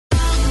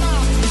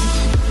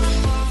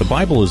The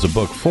Bible is a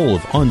book full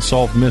of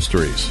unsolved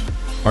mysteries.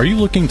 Are you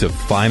looking to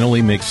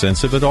finally make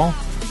sense of it all?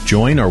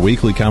 Join our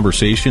weekly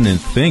conversation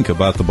and think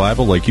about the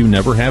Bible like you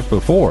never have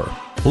before.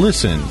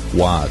 Listen,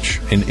 watch,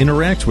 and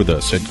interact with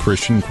us at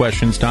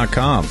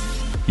ChristianQuestions.com.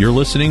 You're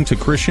listening to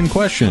Christian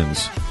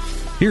Questions.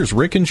 Here's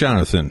Rick and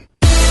Jonathan.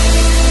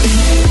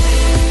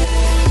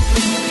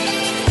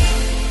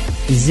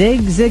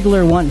 Zig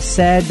Ziglar once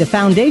said, "The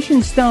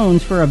foundation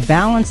stones for a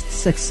balanced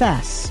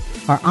success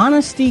are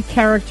honesty,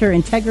 character,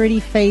 integrity,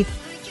 faith,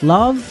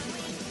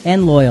 love,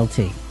 and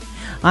loyalty."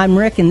 I'm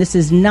Rick, and this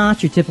is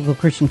not your typical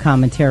Christian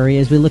commentary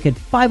as we look at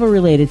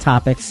Bible-related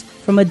topics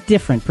from a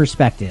different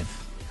perspective.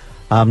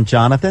 I'm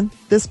Jonathan.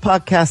 This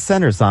podcast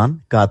centers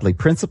on godly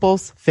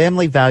principles,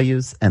 family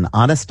values, and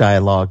honest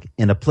dialogue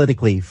in a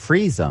politically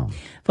free zone.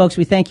 Folks,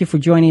 we thank you for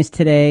joining us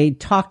today.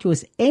 Talk to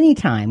us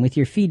anytime with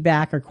your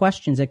feedback or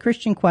questions at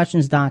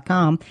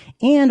ChristianQuestions.com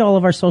and all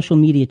of our social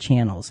media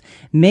channels.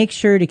 Make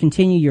sure to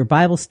continue your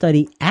Bible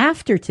study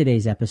after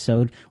today's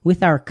episode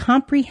with our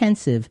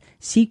comprehensive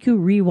CQ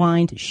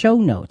Rewind show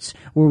notes,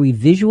 where we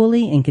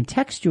visually and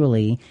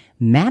contextually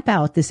map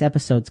out this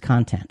episode's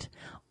content.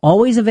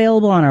 Always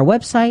available on our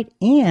website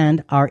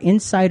and our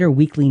Insider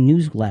Weekly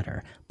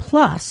newsletter.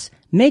 Plus,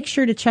 make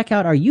sure to check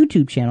out our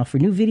YouTube channel for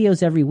new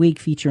videos every week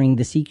featuring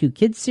the CQ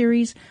Kids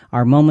series,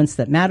 our Moments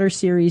That Matter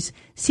series,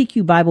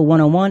 CQ Bible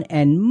 101,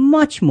 and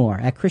much more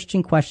at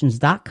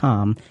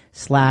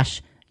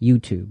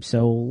ChristianQuestions.com/YouTube.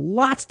 So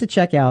lots to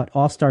check out.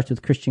 All starts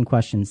with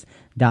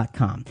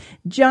ChristianQuestions.com.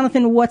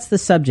 Jonathan, what's the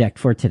subject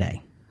for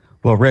today?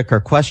 Well, Rick,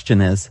 our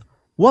question is,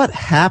 what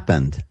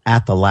happened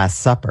at the Last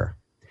Supper?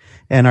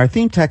 And our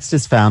theme text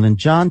is found in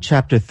John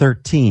chapter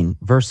 13,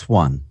 verse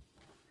 1.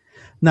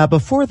 Now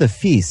before the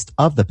feast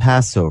of the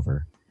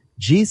Passover,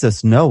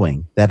 Jesus,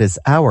 knowing that his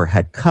hour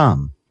had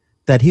come,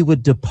 that he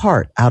would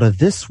depart out of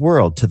this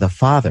world to the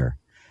Father,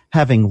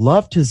 having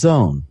loved his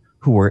own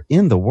who were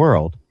in the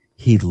world,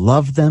 he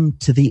loved them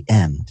to the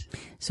end.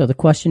 So the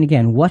question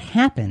again, what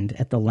happened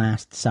at the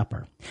Last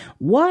Supper?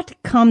 What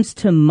comes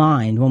to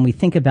mind when we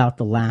think about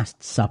the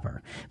Last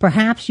Supper?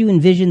 Perhaps you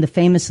envision the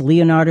famous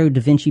Leonardo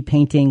da Vinci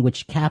painting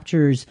which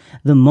captures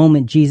the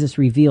moment Jesus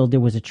revealed there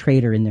was a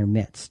traitor in their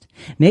midst.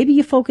 Maybe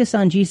you focus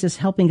on Jesus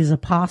helping his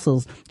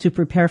apostles to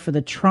prepare for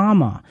the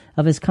trauma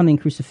of his coming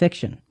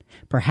crucifixion.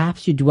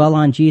 Perhaps you dwell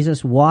on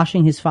Jesus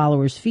washing his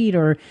followers' feet,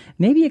 or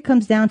maybe it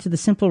comes down to the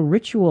simple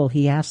ritual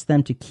he asked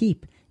them to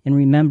keep in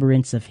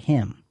remembrance of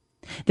him.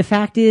 The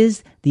fact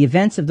is, the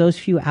events of those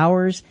few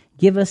hours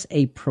give us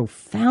a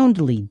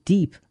profoundly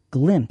deep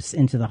glimpse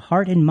into the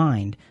heart and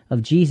mind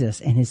of Jesus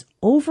and his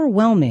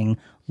overwhelming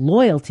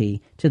loyalty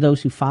to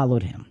those who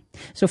followed him.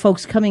 So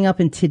folks, coming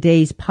up in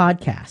today's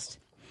podcast,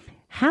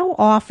 how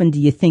often do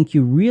you think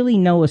you really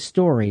know a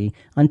story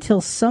until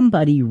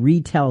somebody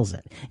retells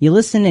it? You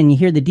listen and you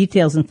hear the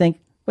details and think,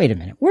 wait a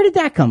minute, where did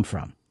that come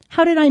from?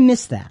 How did I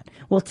miss that?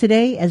 Well,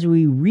 today, as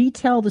we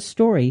retell the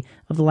story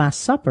of the Last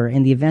Supper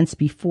and the events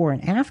before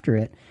and after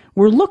it,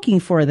 we're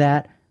looking for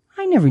that,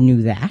 I never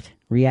knew that,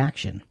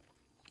 reaction.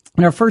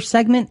 In our first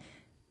segment,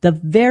 the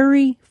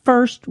very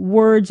first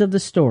words of the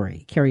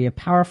story carry a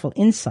powerful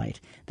insight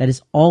that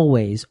is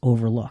always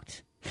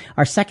overlooked.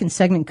 Our second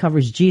segment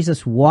covers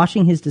Jesus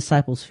washing his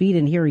disciples' feet,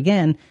 and here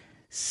again,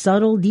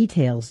 subtle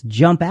details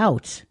jump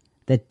out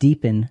that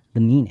deepen the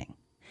meaning.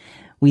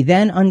 We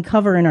then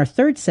uncover in our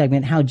third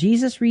segment how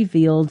Jesus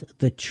revealed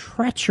the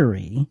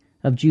treachery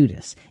of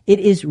Judas. It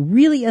is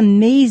really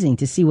amazing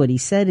to see what he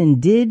said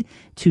and did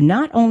to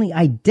not only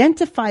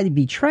identify the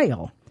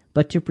betrayal,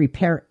 but to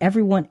prepare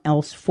everyone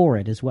else for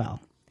it as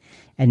well.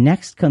 And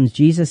next comes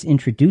Jesus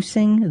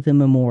introducing the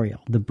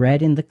memorial, the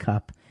bread and the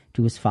cup,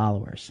 to his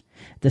followers.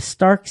 The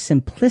stark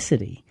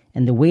simplicity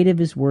and the weight of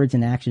his words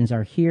and actions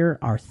are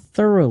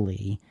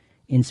thoroughly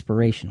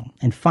inspirational.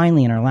 And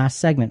finally, in our last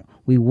segment,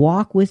 we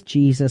walk with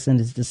Jesus and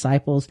his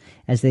disciples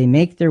as they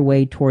make their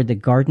way toward the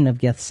Garden of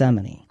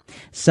Gethsemane.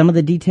 Some of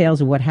the details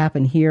of what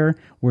happened here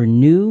were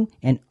new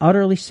and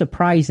utterly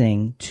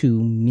surprising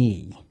to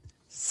me.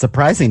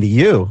 Surprising to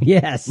you?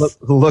 Yes.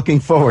 Looking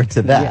forward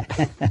to that.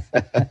 Yeah.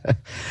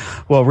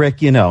 Well,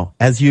 Rick,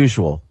 as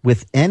usual,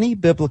 with any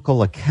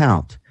biblical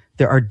account,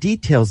 there are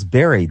details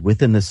buried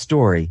within the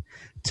story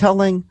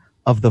telling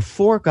of the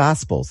four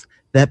Gospels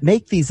that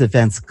make these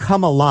events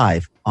come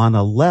alive on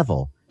a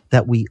level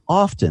that we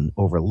often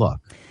overlook.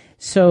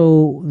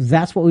 So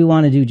that's what we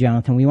want to do,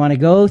 Jonathan. We want to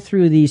go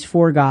through these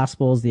four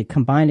Gospels, the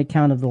combined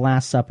account of the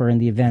Last Supper and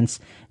the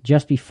events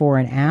just before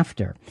and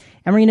after.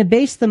 And we're going to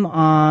base them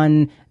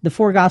on the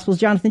four Gospels.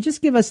 Jonathan,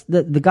 just give us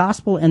the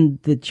Gospel and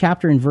the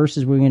chapter and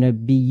verses we're going to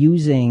be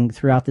using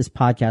throughout this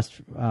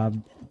podcast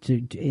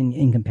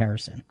in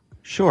comparison.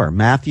 Sure.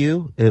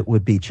 Matthew, it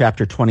would be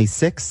chapter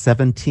 26,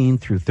 17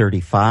 through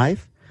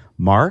 35.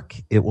 Mark,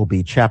 it will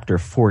be chapter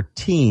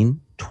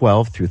 14,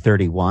 12 through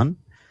 31.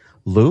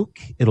 Luke,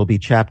 it'll be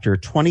chapter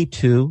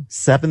 22,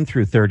 7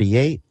 through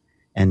 38.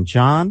 And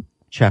John,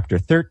 chapter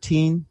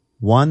 13,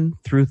 1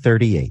 through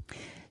 38.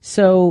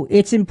 So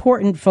it's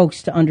important,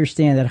 folks, to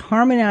understand that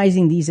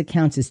harmonizing these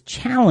accounts is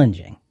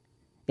challenging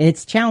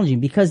It's challenging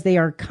because they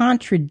are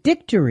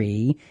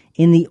contradictory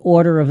in the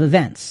order of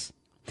events.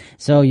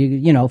 So,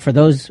 you know, for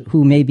those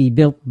who may be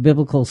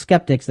biblical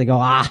skeptics, they go,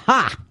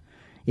 aha,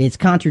 it's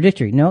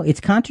contradictory. No, it's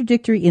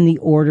contradictory in the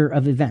order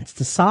of events.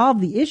 To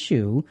solve the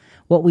issue,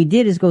 what we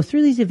did is go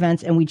through these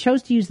events, and we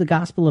chose to use the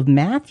Gospel of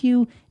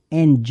Matthew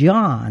and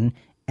John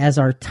as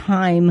our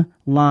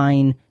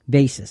timeline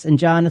basis. And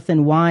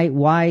Jonathan,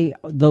 why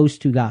those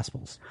two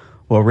Gospels?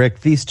 Well,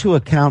 Rick, these two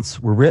accounts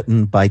were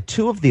written by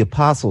two of the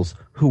apostles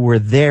who were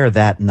there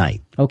that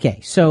night. Okay,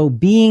 so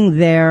being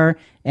there,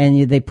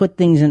 and they put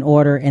things in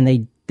order, and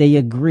they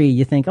agree,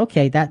 you think,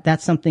 okay,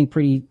 that's something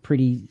pretty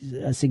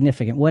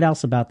significant. What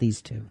else about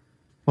these two?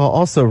 Well,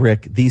 also,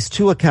 Rick, these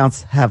two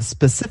accounts have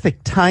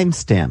specific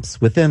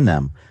timestamps within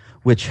them,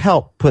 which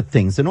help put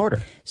things in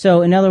order.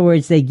 So, in other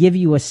words, they give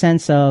you a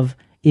sense of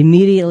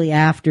immediately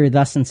after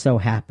thus and so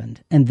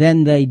happened, and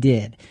then they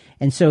did.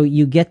 And so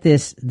you get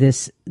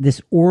this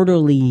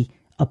orderly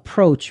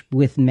approach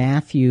with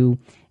Matthew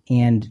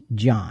and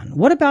John.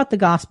 What about the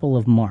Gospel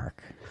of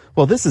Mark?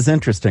 Well, this is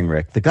interesting,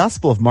 Rick. The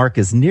Gospel of Mark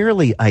is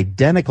nearly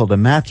identical to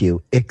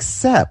Matthew,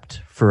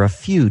 except for a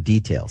few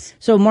details.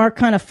 So Mark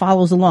kind of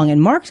follows along,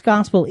 and Mark's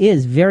Gospel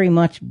is very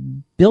much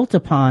built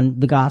upon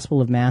the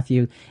Gospel of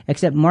Matthew,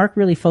 except Mark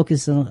really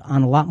focuses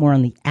on a lot more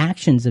on the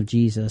actions of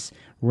Jesus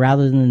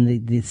rather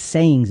than the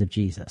sayings of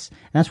Jesus.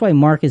 And that's why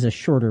Mark is a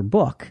shorter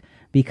book,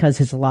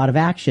 because it's a lot of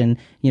action,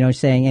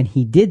 saying, and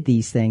he did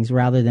these things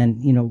rather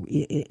than,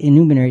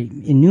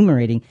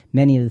 enumerating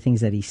many of the things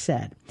that he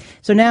said.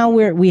 So now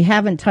we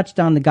haven't touched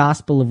on the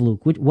Gospel of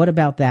Luke. What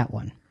about that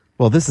one?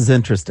 Well, this is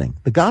interesting.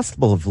 The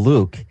Gospel of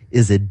Luke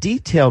is a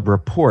detailed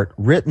report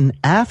written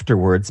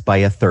afterwards by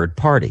a third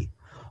party.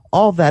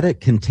 All that it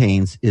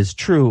contains is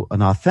true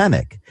and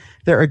authentic.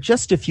 There are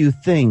just a few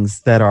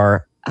things that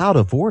are out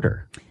of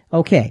order.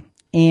 Okay.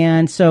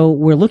 And so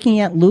we're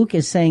looking at Luke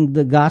as saying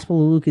the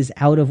Gospel of Luke is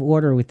out of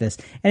order with this.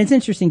 And it's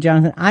interesting,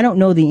 Jonathan, I don't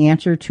know the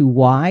answer to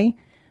why,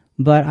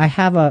 but I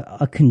have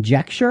a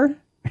conjecture,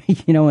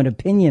 an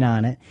opinion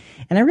on it.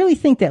 And I really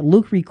think that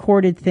Luke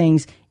recorded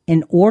things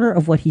in order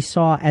of what he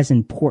saw as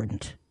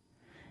important.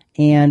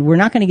 And we're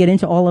not going to get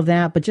into all of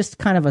that, but just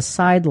kind of a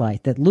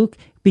sidelight that Luke,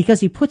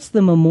 because he puts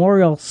the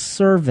memorial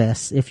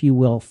service, if you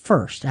will,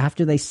 first.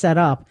 After they set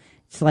up,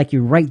 it's like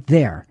you're right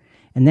there.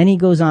 And then he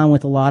goes on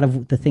with a lot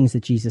of the things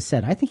that Jesus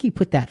said. I think he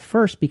put that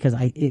first because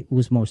it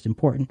was most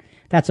important.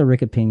 That's a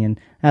Rick opinion.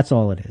 That's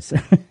all it is.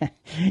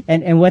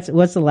 And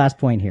what's the last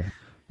point here?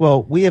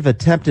 Well, we have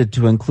attempted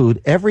to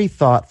include every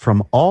thought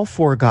from all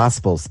four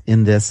Gospels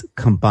in this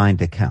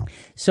combined account.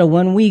 So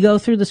when we go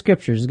through the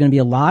Scriptures, there's going to be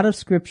a lot of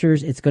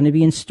Scriptures. It's going to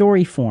be in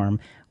story form.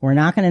 We're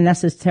not going to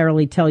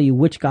necessarily tell you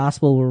which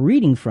Gospel we're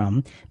reading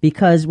from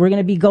because we're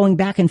going to be going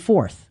back and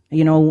forth.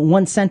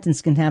 One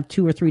sentence can have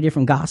 2 or 3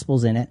 different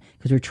Gospels in it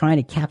because we're trying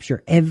to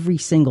capture every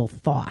single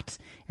thought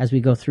as we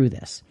go through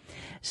this.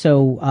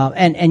 So,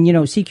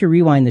 Seek Your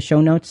Rewind, the show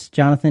notes,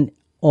 Jonathan,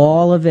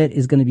 all of it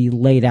is going to be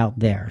laid out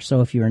there.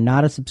 So if you're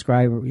not a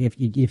subscriber, if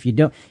you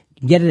don't,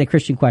 get it at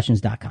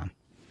ChristianQuestions.com.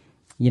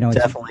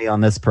 Definitely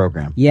on this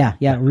program. Yeah,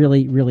 it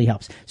really, really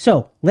helps.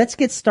 So let's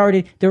get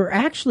started. There are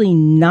actually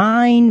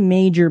 9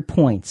 major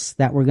points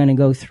that we're going to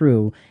go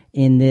through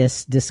in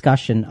this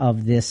discussion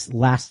of this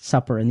Last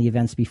Supper and the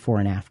events before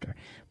and after.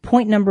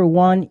 Point number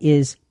 1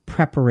 is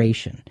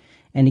preparation.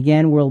 And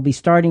again, we'll be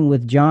starting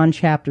with John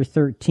chapter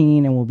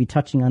 13, and we'll be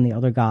touching on the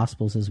other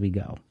Gospels as we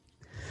go.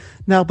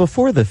 Now,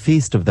 before the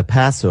feast of the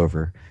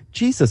Passover,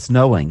 Jesus,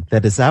 knowing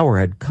that his hour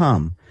had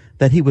come,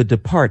 that he would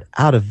depart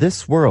out of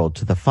this world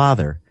to the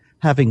Father,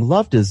 having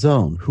loved his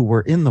own who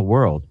were in the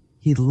world,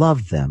 he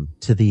loved them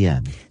to the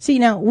end. See,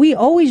 now, we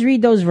always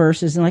read those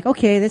verses and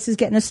okay, this is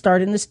getting us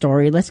started in the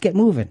story. Let's get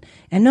moving.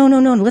 And no,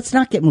 let's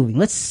not get moving.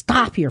 Let's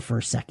stop here for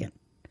a second.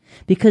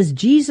 Because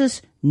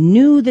Jesus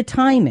knew the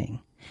timing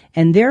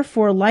and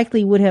therefore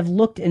likely would have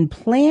looked and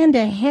planned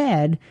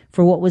ahead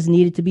for what was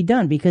needed to be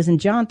done. Because in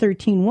John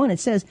 13:1, it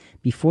says,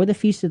 before the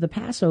feast of the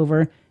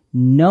Passover,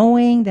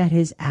 knowing that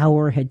his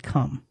hour had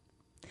come.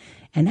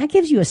 And that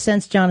gives you a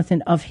sense,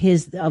 Jonathan, of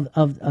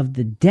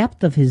the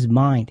depth of his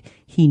mind.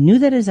 He knew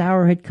that his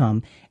hour had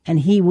come, and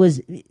he was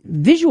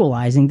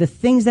visualizing the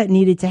things that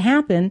needed to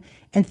happen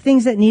and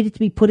things that needed to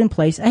be put in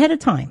place ahead of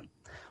time.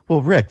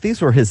 Well, Rick,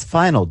 these were his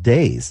final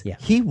days. Yeah.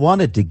 He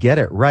wanted to get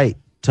it right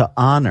to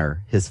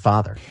honor his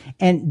Father.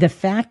 And the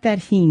fact that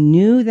he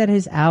knew that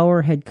his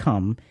hour had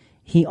come,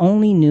 he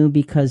only knew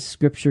because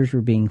scriptures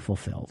were being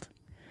fulfilled.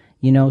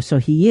 So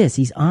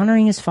he's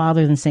honoring his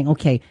Father and saying,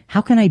 okay,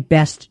 how can I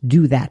best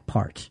do that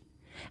part?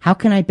 How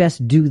can I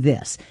best do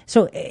this?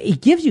 So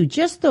it gives you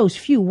just those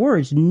few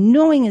words,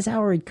 knowing his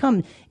hour had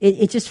come.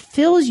 It just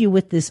fills you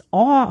with this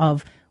awe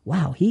of,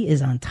 wow, he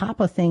is on top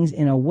of things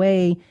in a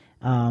way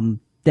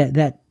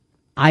that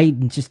I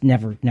just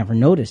never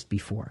noticed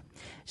before.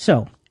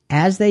 So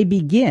as they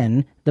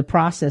begin the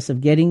process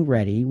of getting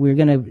ready, we're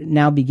going to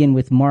now begin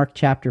with Mark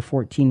chapter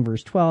 14,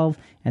 verse 12,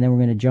 and then we're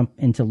going to jump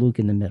into Luke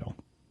in the middle.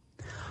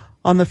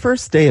 On the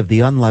first day of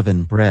the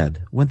unleavened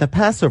bread, when the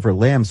Passover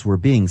lambs were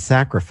being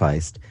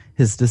sacrificed,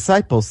 his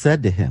disciples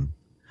said to him,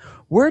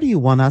 "Where do you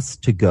want us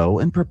to go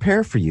and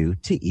prepare for you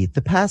to eat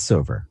the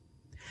Passover?"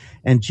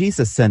 And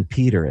Jesus sent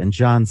Peter and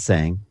John,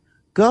 saying,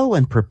 "Go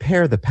and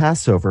prepare the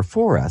Passover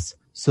for us,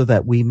 so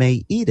that we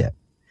may eat it."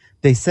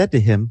 They said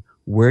to him,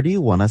 "Where do you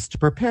want us to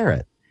prepare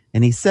it?"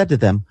 And he said to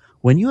them,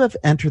 "When you have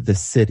entered the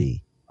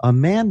city, a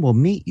man will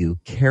meet you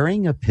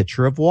carrying a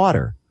pitcher of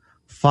water.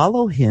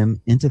 Follow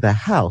him into the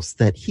house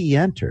that he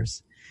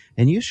enters,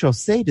 and you shall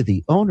say to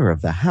the owner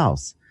of the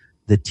house,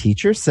 'The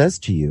teacher says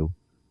to you,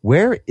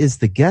 where is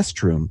the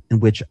guest room in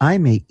which I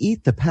may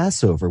eat the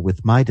Passover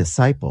with my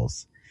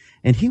disciples?'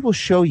 And he will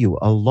show you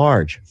a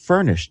large,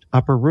 furnished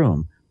upper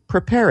room.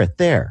 Prepare it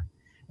there."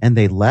 And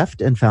they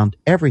left and found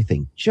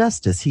everything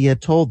just as he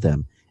had told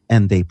them,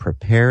 and they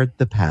prepared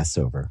the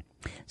Passover.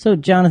 So,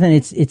 Jonathan,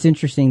 it's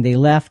interesting. They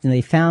left and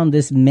they found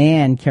this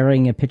man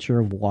carrying a pitcher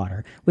of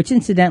water, which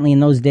incidentally in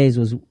those days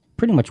was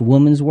pretty much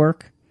woman's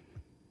work.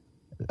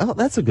 Oh,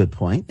 that's a good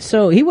point.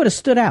 So he would have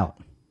stood out.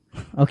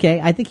 Okay,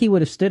 I think he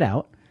would have stood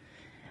out.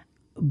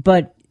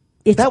 But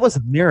that was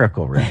a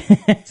miracle, Rick.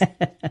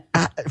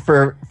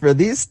 For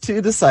these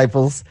two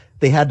disciples,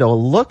 they had to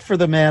look for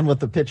the man with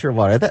the pitcher of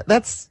water.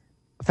 That's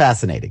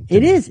fascinating.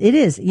 It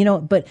is. You know,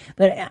 but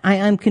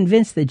I'm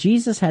convinced that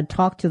Jesus had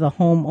talked to the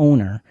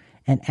homeowner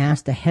and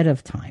asked ahead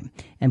of time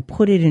and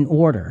put it in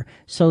order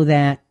so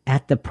that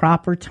at the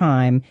proper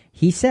time,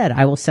 he said,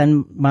 "I will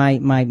send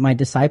my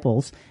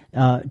disciples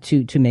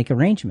to make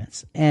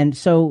arrangements." And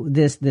so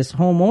this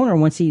homeowner,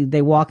 once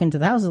they walk into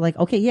the house, is like,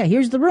 "Okay, yeah,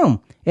 here's the room.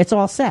 It's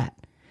all set."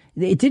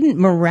 It didn't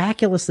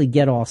miraculously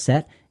get all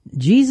set.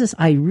 Jesus,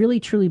 I really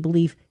truly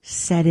believe,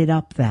 set it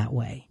up that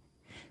way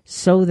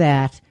so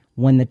that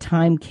when the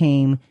time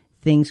came,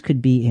 things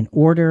could be in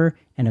order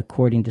and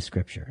according to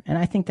Scripture. And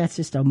I think that's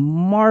just a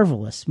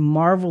marvelous,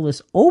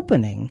 marvelous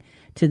opening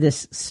to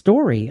this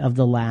story of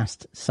the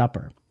Last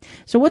Supper.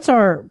 So what's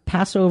our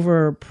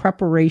Passover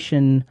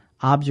preparation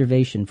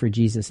observation for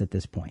Jesus at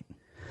this point?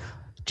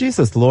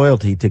 Jesus'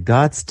 loyalty to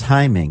God's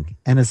timing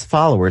and his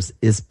followers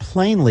is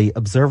plainly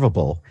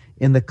observable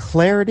in the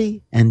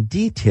clarity and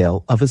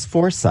detail of his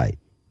foresight.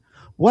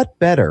 What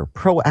better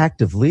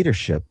proactive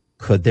leadership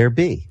could there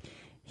be?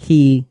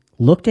 He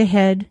looked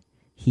ahead,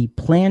 he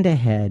planned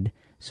ahead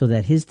so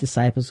that his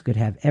disciples could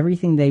have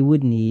everything they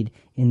would need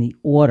in the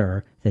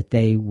order that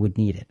they would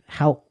need it.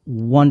 How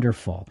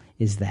wonderful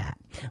is that?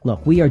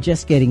 Look, we are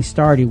just getting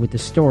started with the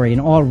story, and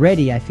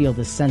already I feel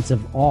this sense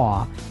of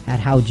awe at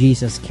how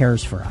Jesus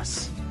cares for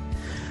us.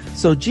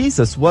 So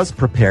Jesus was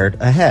prepared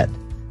ahead.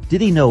 Did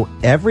he know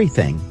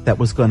everything that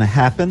was going to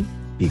happen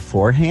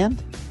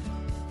beforehand?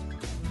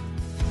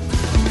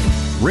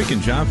 Rick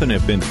and Jonathan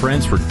have been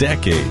friends for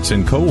decades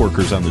and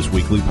co-workers on this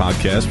weekly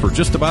podcast for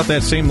just about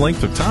that same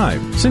length of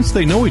time. Since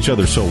they know each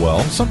other so well,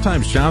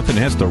 sometimes Jonathan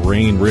has to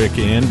rein Rick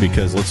in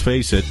because, let's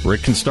face it,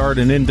 Rick can start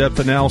an in-depth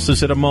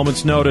analysis at a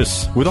moment's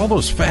notice with all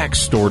those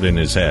facts stored in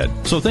his head.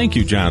 So thank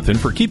you, Jonathan,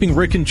 for keeping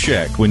Rick in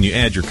check when you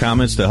add your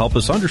comments to help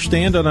us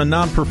understand on a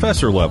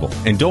non-professor level.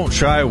 And don't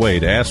shy away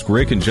to ask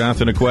Rick and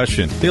Jonathan a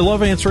question. They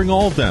love answering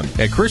all of them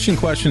at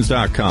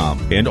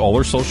ChristianQuestions.com and all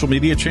our social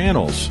media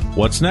channels.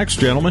 What's next,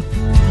 gentlemen?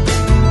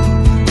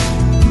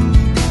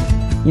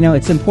 You know,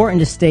 it's important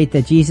to state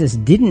that Jesus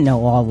didn't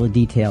know all the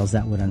details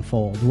that would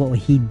unfold. What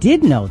he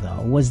did know,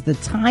 though, was the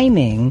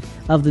timing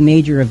of the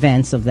major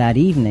events of that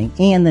evening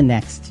and the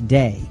next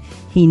day.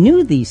 He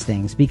knew these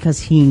things because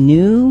he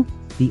knew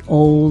the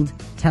Old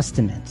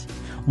Testament.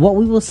 What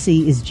we will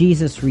see is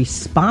Jesus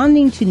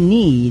responding to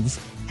needs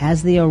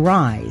as they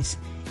arise,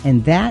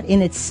 and that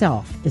in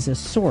itself is a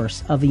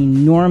source of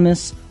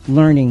enormous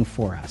learning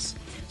for us.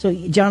 So,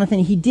 Jonathan,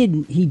 he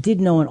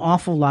did know an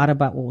awful lot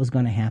about what was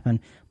going to happen,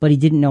 but he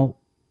didn't know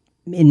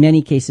in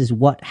many cases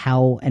what,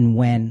 how, and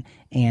when,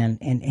 and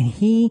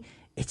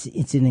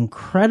it's an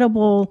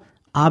incredible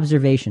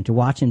observation to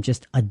watch him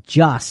just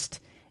adjust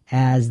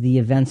as the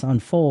events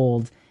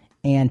unfold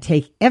and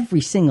take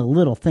every single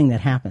little thing that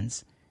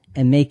happens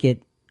and make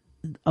it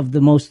of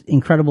the most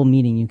incredible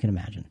meaning you can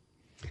imagine.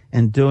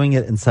 And doing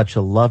it in such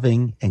a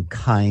loving and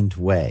kind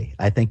way.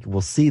 I think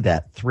we'll see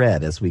that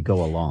thread as we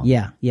go along.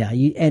 Yeah.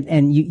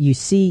 You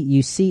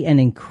see an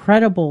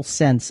incredible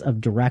sense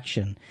of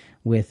direction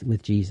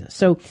with Jesus.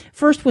 So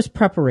first was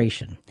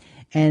preparation.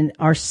 And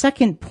our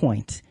second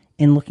point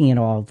in looking at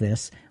all of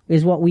this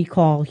is what we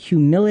call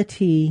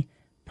humility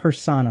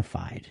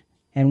personified.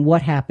 And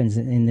what happens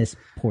in this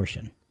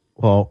portion?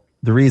 Well,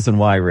 the reason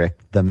why, Rick,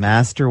 the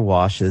master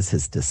washes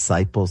his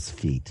disciples'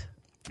 feet.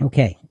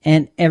 Okay,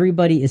 and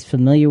everybody is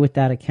familiar with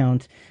that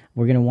account.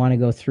 We're going to want to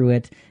go through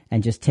it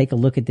and just take a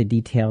look at the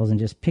details and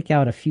just pick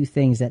out a few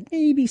things that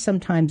maybe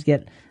sometimes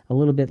get a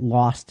little bit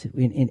lost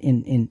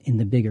in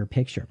the bigger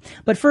picture.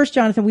 But first,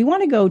 Jonathan, we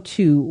want to go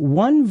to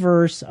one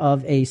verse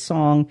of a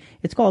song.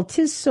 It's called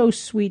 "'Tis So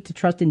Sweet to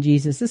Trust in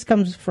Jesus." This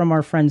comes from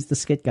our friends, the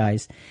Skit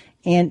Guys.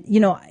 And, you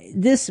know,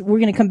 we're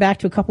going to come back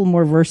to a couple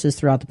more verses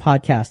throughout the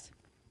podcast.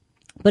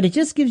 But it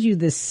just gives you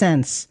this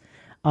sense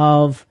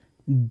of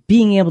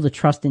being able to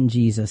trust in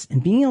Jesus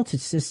and being able to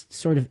just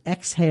sort of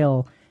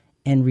exhale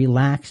and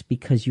relax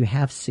because you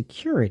have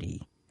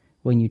security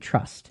when you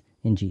trust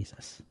in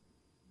Jesus.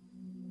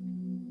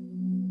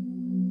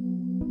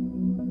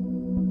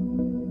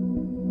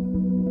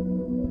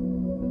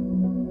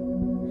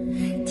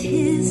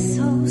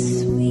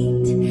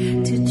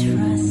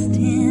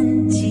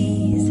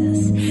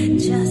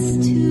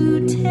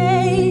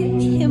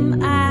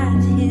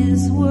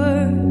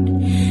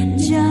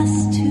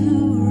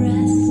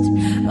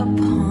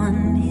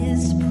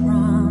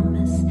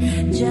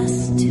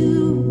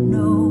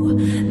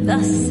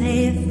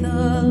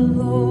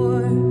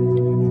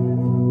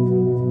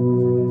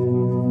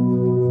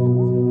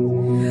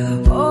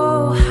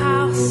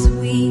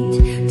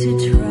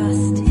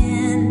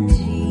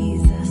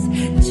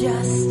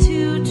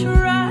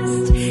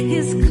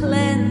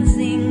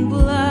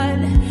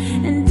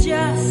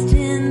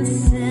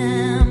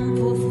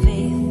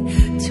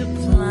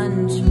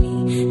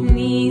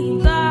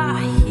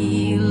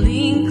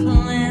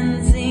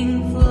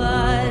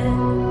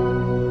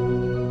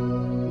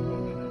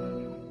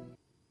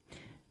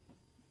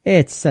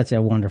 It's such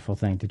a wonderful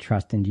thing to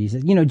trust in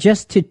Jesus.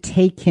 Just to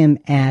take him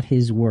at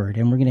his word.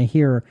 And we're going to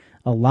hear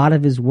a lot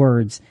of his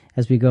words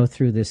as we go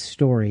through this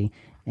story.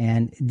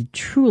 And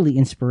truly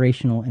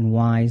inspirational and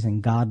wise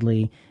and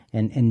godly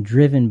and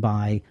driven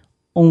by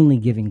only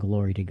giving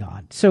glory to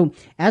God. So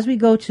as we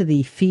go to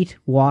the feet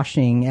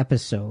washing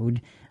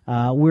episode,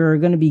 we're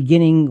going to be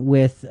beginning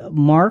with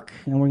Mark,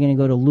 and we're going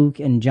to go to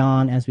Luke and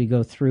John as we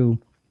go through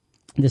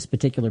this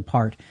particular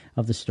part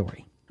of the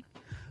story.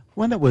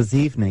 When it was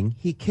evening,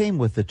 he came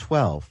with the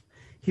 12.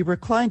 He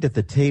reclined at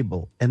the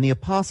table, and the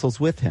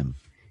apostles with him.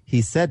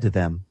 He said to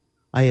them,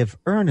 I have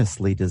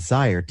earnestly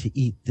desired to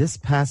eat this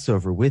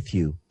Passover with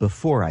you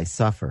before I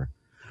suffer.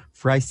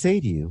 For I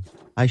say to you,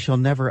 I shall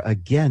never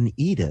again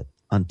eat it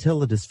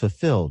until it is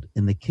fulfilled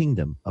in the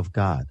kingdom of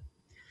God.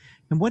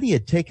 And when he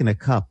had taken a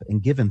cup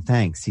and given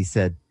thanks, he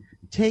said,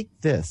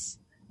 Take this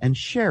and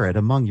share it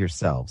among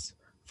yourselves.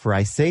 For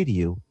I say to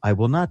you, I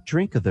will not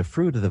drink of the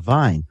fruit of the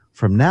vine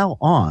from now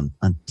on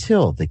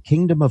until the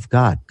kingdom of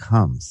God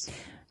comes.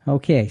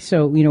 Okay,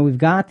 so, we've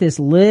got this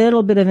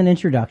little bit of an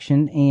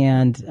introduction,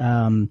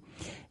 and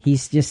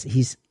he's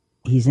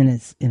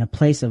in a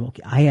place of,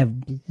 okay, I have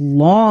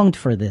longed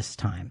for this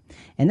time.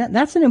 And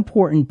that's an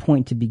important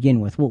point to begin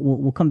with.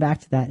 We'll come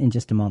back to that in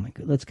just a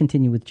moment. Let's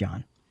continue with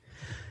John.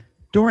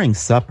 During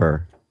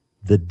supper,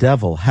 the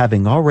devil,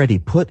 having already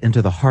put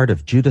into the heart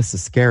of Judas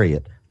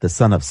Iscariot, the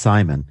son of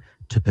Simon,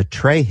 to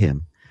betray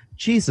him,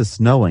 Jesus,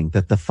 knowing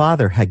that the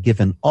Father had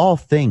given all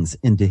things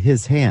into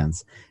his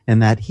hands,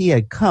 and that he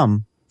had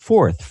come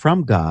forth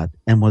from God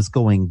and was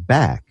going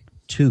back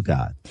to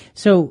God.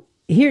 So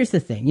here's the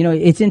thing.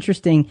 It's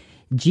interesting.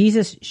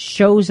 Jesus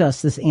shows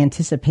us this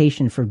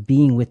anticipation for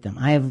being with them.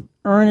 I have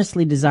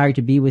earnestly desired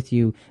to be with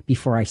you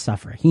before I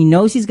suffer. He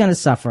knows he's going to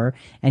suffer,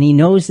 and he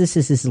knows this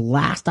is his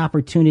last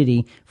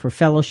opportunity for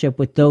fellowship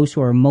with those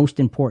who are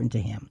most important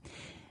to him.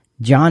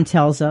 John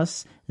tells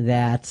us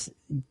that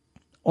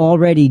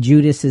already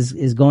Judas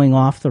is going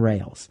off the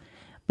rails.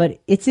 But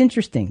it's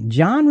interesting.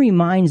 John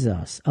reminds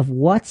us of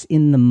what's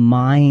in the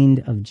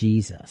mind of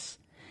Jesus.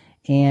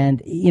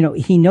 And,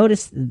 he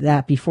noticed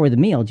that before the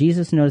meal.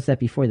 Jesus noticed that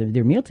before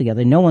their meal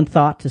together, no one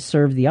thought to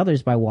serve the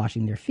others by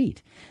washing their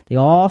feet. They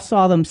all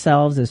saw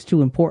themselves as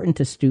too important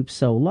to stoop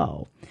so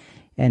low.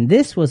 And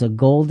this was a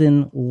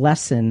golden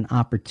lesson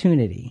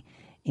opportunity.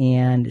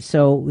 And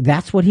so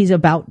that's what he's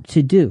about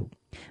to do.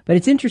 But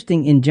it's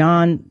interesting, in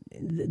John,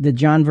 the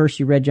John verse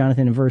you read,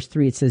 Jonathan, in verse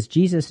 3, it says,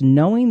 Jesus,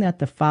 knowing that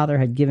the Father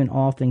had given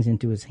all things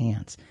into his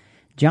hands.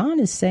 John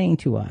is saying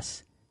to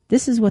us,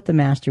 this is what the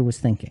Master was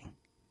thinking.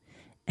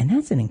 And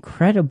that's an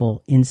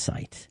incredible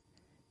insight.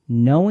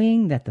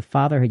 Knowing that the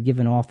Father had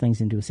given all things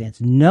into his hands.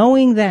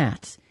 Knowing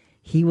that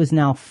he was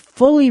now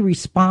fully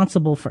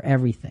responsible for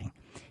everything.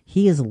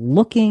 He is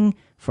looking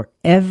for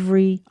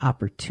every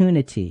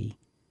opportunity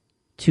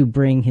to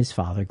bring his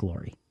Father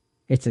glory.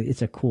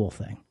 It's a cool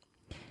thing.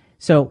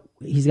 So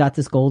he's got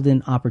this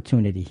golden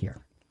opportunity here.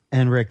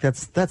 And Rick,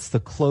 that's the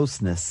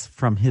closeness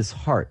from his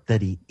heart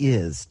that he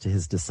is to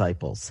his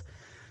disciples.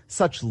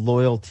 Such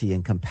loyalty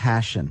and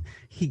compassion.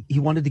 He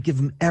wanted to give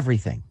them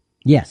everything.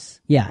 Yes.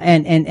 Yeah.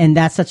 And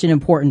that's such an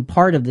important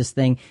part of this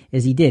thing,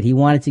 is he did. He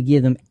wanted to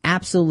give them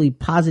absolutely,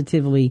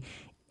 positively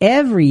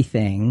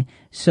everything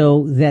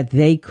so that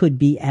they could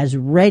be as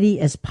ready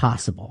as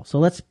possible. So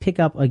let's pick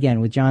up again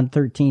with John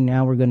 13.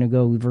 Now we're going to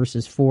go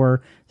verses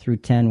 4 through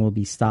 10. We'll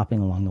be stopping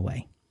along the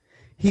way.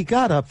 He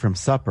got up from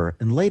supper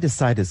and laid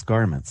aside his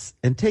garments,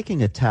 and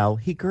taking a towel,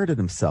 he girded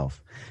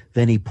himself.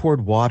 Then he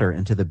poured water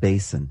into the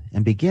basin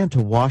and began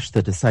to wash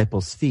the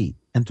disciples' feet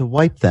and to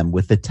wipe them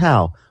with the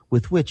towel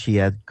with which he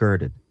had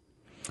girded.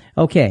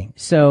 Okay,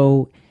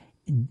 so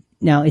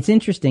now it's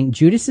interesting.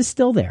 Judas is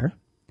still there,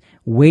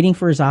 waiting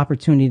for his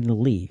opportunity to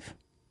leave,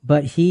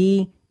 but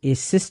he is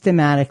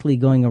systematically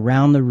going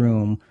around the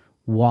room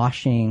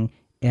washing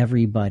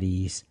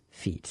everybody's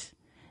feet.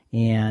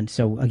 And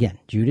so, again,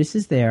 Judas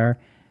is there.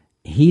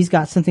 He's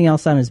got something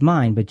else on his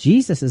mind, but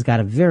Jesus has got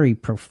a very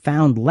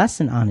profound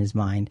lesson on his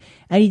mind,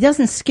 and he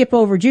doesn't skip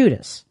over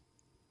Judas.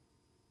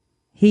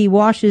 He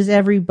washes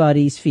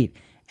everybody's feet.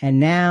 And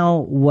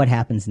now what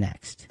happens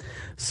next?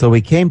 So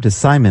he came to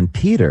Simon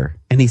Peter,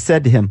 and he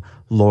said to him,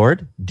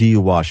 Lord, do you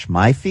wash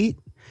my feet?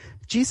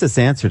 Jesus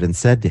answered and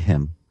said to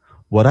him,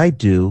 What I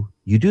do,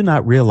 you do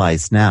not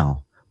realize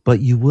now,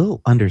 but you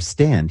will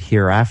understand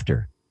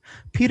hereafter.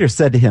 Peter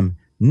said to him,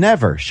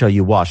 Never shall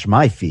you wash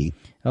my feet.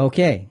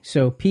 Okay,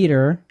 so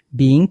Peter,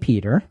 being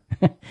Peter,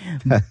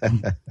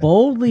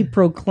 boldly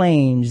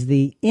proclaims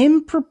the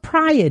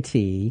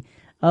impropriety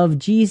of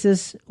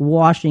Jesus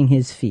washing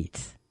his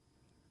feet.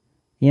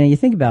 You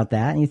think about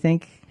that and you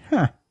think,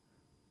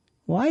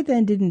 why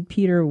then didn't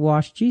Peter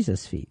wash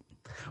Jesus' feet?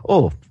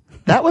 Oh,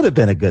 that would have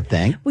been a good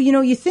thing. Well,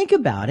 you think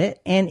about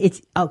it, and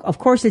it's, of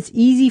course, it's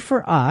easy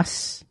for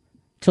us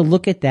to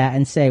look at that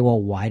and say,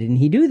 well, why didn't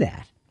he do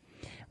that?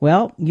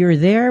 Well, you're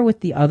there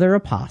with the other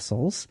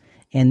apostles,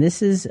 and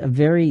this is a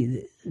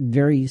very,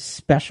 very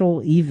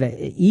special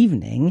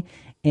evening,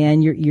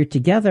 and you're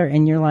together,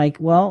 and you're like,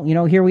 well,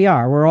 here we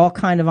are. We're all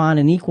kind of on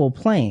an equal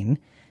plane.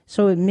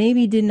 So it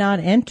maybe did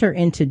not enter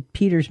into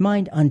Peter's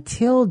mind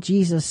until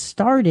Jesus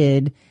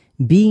started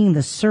being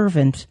the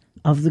servant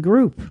of the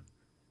group.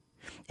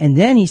 And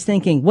then he's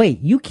thinking, wait,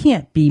 you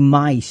can't be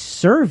my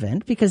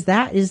servant, because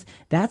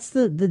that's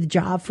the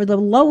job for the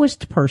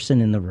lowest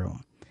person in the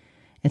room.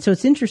 And so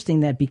it's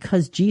interesting that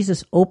because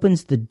Jesus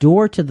opens the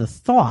door to the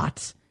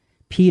thought,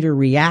 Peter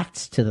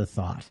reacts to the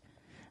thought.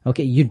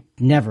 Okay, you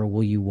never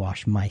will you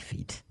wash my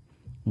feet.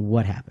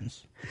 What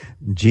happens?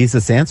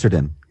 Jesus answered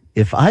him,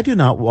 "If I do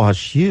not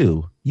wash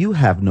you, you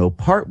have no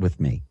part with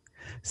me."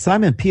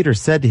 Simon Peter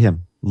said to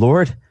him,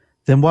 "Lord,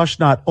 then wash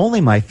not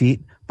only my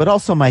feet, but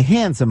also my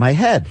hands and my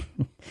head."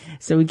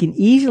 So we can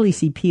easily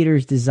see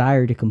Peter's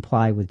desire to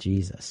comply with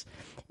Jesus.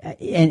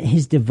 And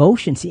his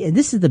devotion, see, and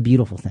this is the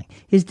beautiful thing.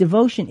 His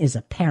devotion is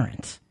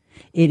apparent.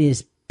 It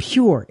is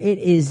pure. It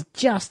is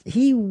just,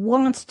 he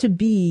wants to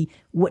be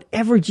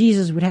whatever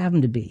Jesus would have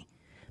him to be.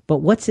 But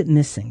what's it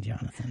missing,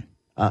 Jonathan?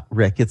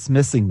 Rick, it's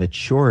missing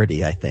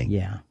maturity, I think.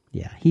 Yeah.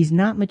 He's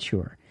not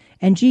mature.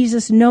 And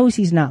Jesus knows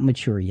he's not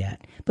mature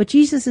yet. But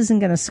Jesus isn't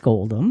going to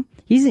scold him.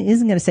 He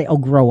isn't going to say, "Oh,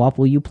 grow up,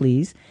 will you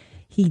please?"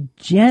 He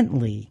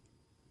gently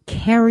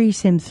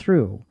carries him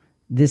through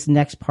this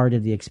next part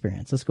of the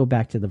experience. Let's go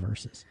back to the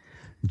verses.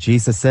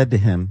 Jesus said to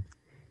him,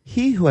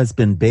 "He who has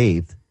been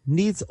bathed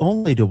needs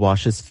only to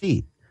wash his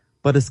feet,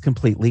 but is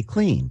completely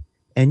clean.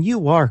 And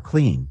you are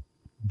clean,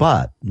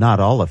 but not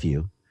all of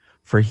you."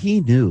 For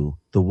he knew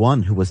the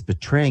one who was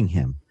betraying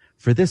him.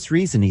 For this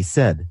reason he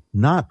said,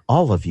 "Not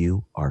all of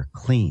you are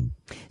clean."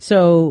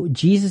 So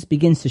Jesus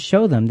begins to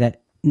show them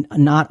that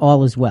not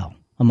all is well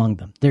among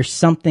them. There's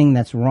something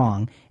that's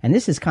wrong. And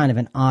this is kind of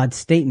an odd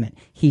statement.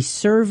 He's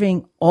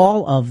serving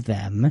all of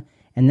them,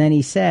 and then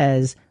he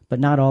says,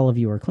 "But not all of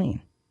you are clean."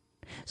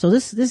 So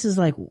this is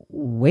like,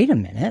 wait a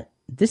minute.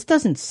 This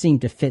doesn't seem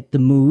to fit the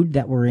mood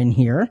that we're in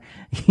here.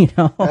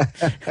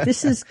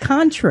 This is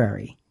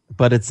contrary.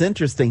 But it's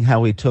interesting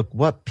how he took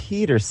what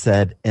Peter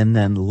said and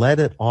then led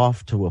it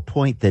off to a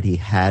point that he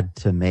had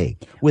to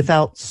make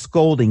without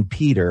scolding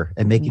Peter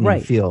and making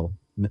him feel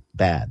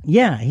bad.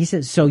 Yeah, he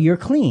says, "So you're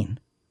clean,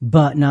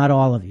 but not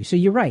all of you." So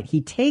you're right.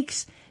 He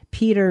takes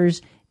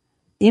Peter's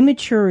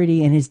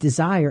immaturity and his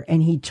desire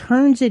and he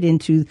turns it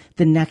into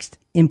the next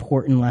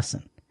important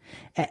lesson.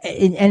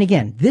 And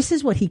again, this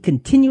is what he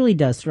continually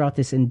does throughout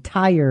this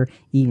entire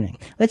evening.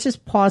 Let's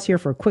just pause here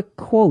for a quick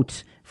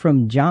quote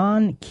from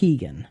John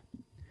Keegan.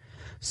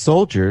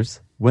 "Soldiers,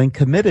 when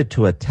committed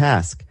to a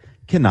task,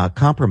 cannot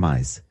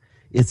compromise.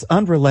 It's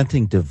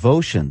unrelenting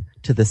devotion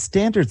to the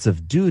standards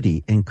of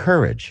duty and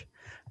courage,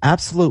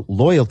 absolute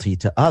loyalty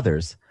to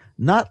others,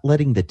 not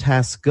letting the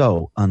task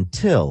go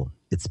until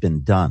it's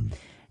been done."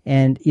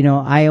 And,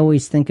 I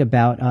always think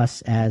about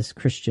us as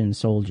Christian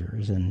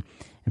soldiers. And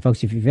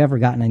folks, if you've ever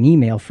gotten an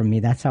email from me,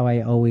 that's how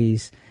I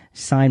always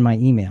sign my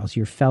emails,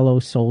 "Your fellow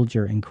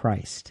soldier in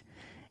Christ."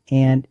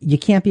 And you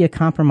can't be a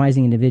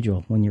compromising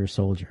individual when you're a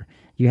soldier.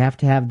 You have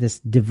to have this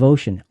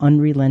devotion,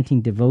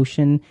 unrelenting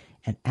devotion,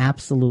 and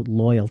absolute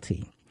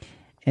loyalty.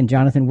 And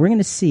Jonathan, we're going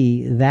to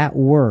see that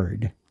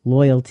word,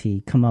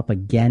 loyalty, come up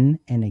again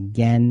and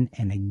again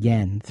and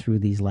again through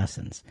these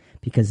lessons,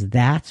 because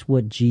that's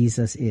what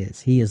Jesus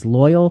is. He is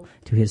loyal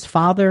to his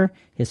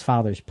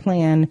Father's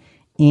plan,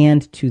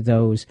 and to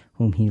those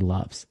whom he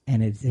loves.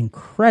 And it's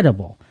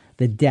incredible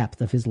the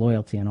depth of his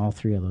loyalty in all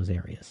three of those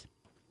areas.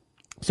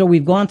 So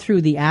we've gone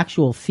through the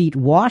actual feet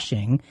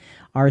washing.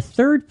 Our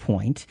third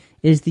point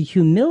is the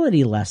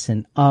humility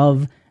lesson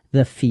of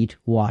the feet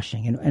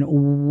washing. And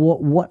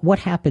what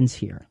happens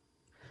here?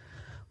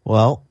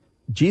 Well,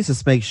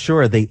 Jesus makes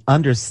sure they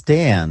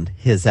understand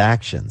his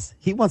actions.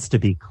 He wants to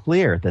be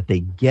clear that they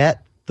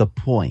get the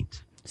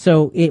point.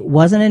 So it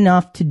wasn't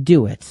enough to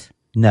do it.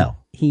 No.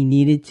 He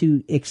needed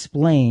to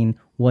explain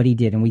what he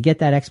did. And we get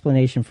that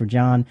explanation for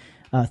John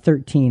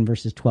 13,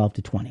 verses 12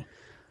 to 20.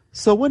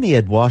 "So when he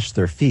had washed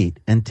their feet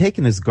and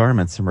taken his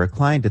garments and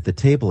reclined at the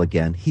table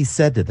again, he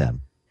said to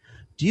them,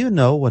 'Do you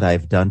know what I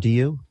have done to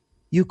you?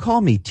 You call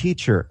me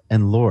teacher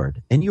and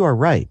Lord, and you are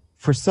right,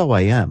 for so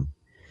I am.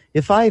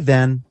 If I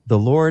then, the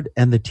Lord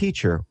and the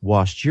teacher,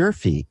 washed your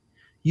feet,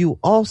 you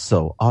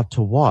also ought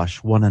to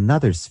wash one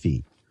another's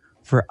feet.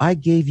 For I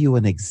gave you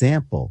an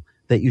example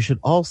that you should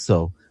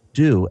also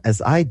do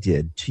as I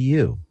did to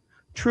you.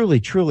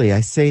 Truly, truly,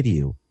 I say to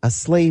you, a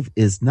slave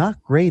is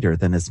not greater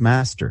than his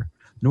master,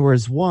 nor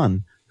is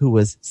one who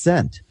was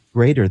sent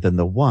greater than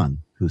the one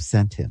who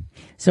sent him."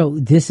 So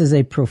this is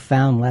a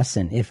profound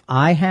lesson. If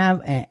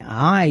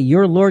I,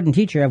 your Lord and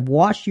teacher, have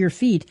washed your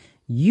feet,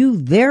 you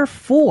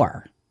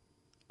therefore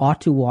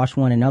ought to wash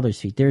one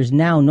another's feet. There's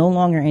now no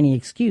longer any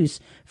excuse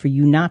for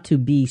you not to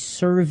be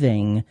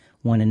serving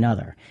one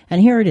another. And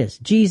here it is.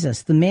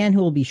 Jesus, the man who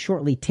will be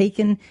shortly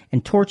taken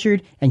and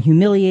tortured and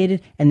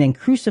humiliated and then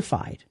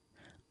crucified,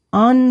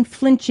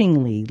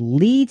 unflinchingly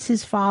leads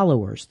his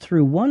followers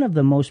through one of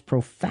the most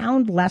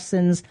profound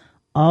lessons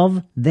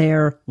of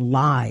their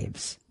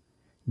lives.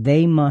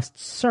 They must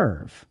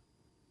serve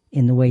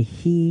in the way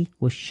he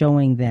was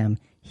showing them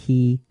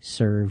he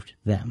served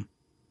them.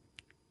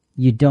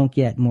 You don't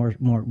get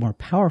more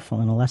powerful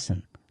in a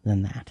lesson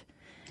than that.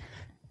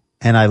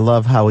 And I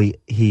love how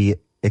he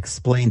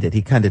explained it.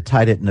 He kind of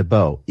tied it in a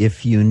bow.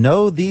 If you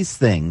know these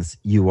things,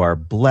 you are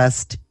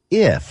blessed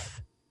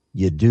if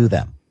you do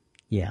them.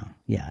 Yeah.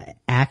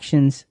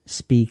 Actions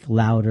speak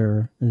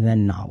louder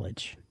than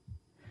knowledge.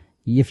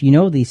 If you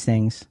know these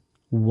things,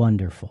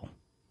 wonderful.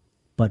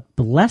 But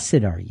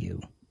blessed are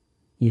you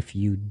if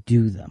you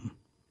do them.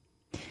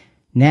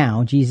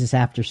 Now, Jesus,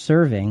 after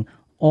serving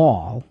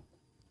all,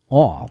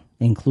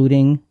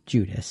 including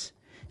Judas,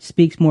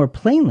 speaks more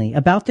plainly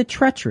about the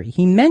treachery.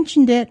 He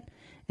mentioned it,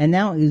 and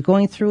now he's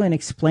going through and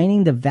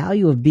explaining the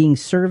value of being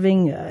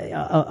serving,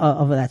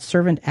 of that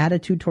servant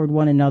attitude toward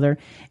one another.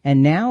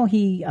 And now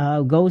he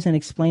goes and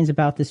explains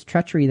about this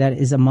treachery that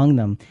is among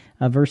them,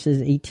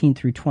 verses 18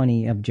 through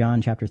 20 of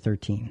John chapter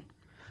 13.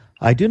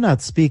 I do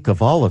not speak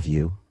of all of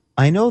you.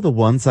 I know the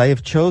ones I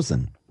have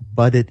chosen,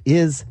 but it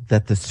is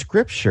that the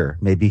scripture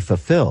may be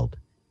fulfilled.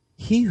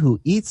 He who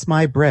eats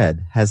my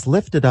bread has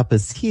lifted up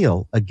his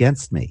heel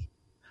against me.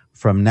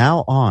 From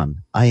now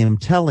on, I am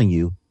telling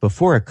you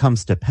before it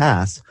comes to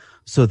pass,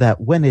 so that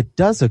when it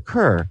does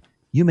occur,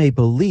 you may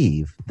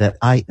believe that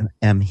I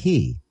am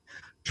he.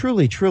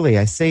 Truly, truly,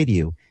 I say to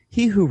you,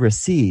 he who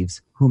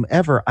receives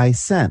whomever I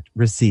sent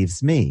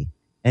receives me,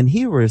 and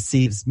he who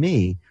receives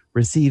me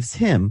receives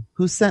him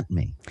who sent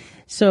me.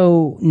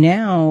 So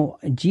now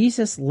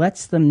Jesus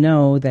lets them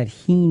know that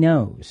he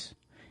knows.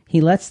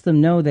 He lets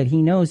them know that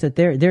he knows that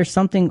there's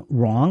something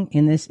wrong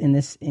in this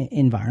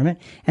environment.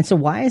 And so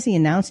why is he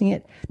announcing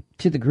it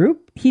to the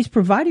group? He's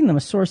providing them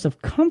a source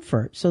of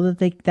comfort so that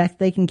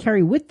they can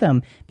carry with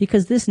them,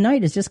 because this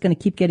night is just going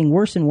to keep getting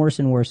worse and worse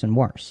and worse and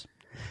worse.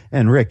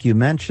 And Rick, you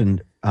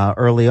mentioned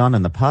early on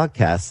in the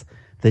podcast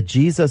that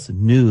Jesus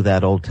knew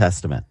that Old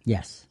Testament.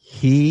 Yes.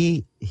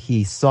 He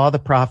saw the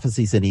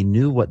prophecies and he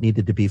knew what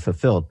needed to be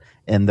fulfilled.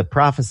 And the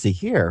prophecy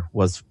here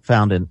was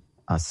found in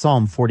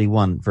Psalm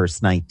 41,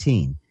 verse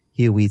 19.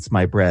 He who eats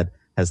my bread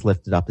has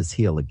lifted up his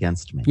heel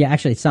against me. Yeah,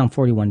 actually, it's Psalm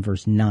 41,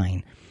 verse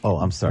 9. Oh,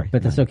 I'm sorry.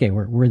 But that's okay.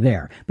 We're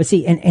there. But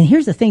see, and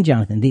here's the thing,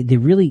 Jonathan. The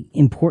really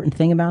important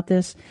thing about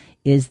this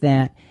is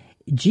that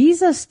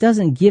Jesus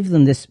doesn't give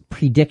them this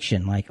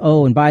prediction like,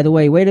 oh, and by the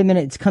way, wait a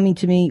minute, it's coming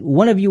to me.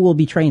 One of you will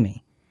betray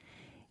me.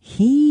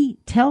 He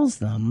tells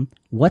them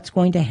what's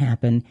going to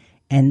happen,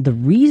 and the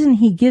reason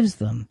he gives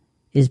them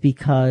is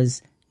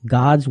because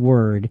God's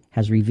word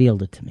has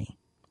revealed it to me.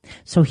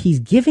 So he's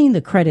giving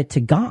the credit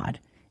to God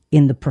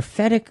in the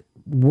prophetic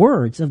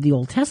words of the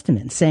Old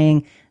Testament,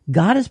 saying,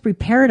 God has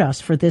prepared us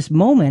for this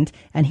moment,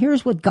 and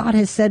here's what God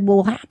has said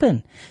will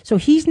happen. So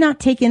he's not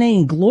taking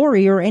any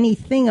glory or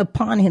anything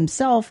upon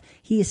himself.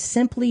 He is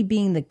simply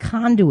being the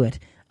conduit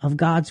of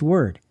God's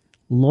word,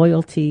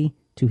 loyalty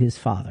to his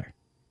Father.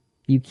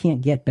 You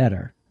can't get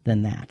better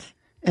than that.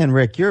 And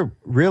Rick, you're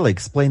really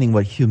explaining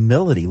what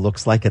humility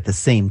looks like at the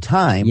same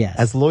time. Yes.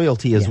 As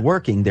loyalty is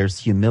working, there's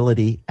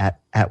humility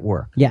at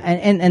work. Yeah,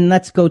 and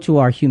let's go to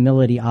our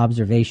humility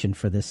observation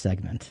for this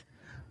segment.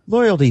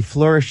 Loyalty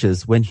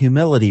flourishes when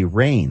humility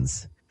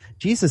reigns.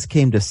 Jesus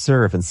came to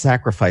serve and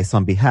sacrifice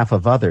on behalf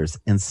of others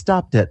and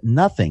stopped at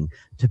nothing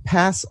to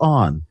pass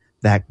on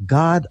that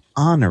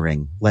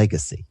God-honoring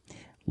legacy.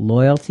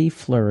 Loyalty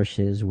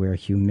flourishes where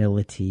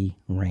humility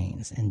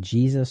reigns. And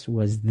Jesus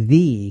was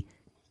the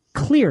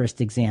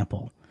clearest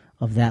example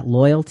of that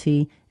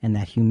loyalty and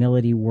that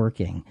humility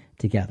working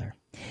together.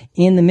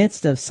 In the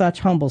midst of such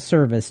humble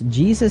service,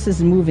 Jesus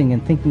is moving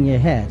and thinking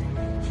ahead.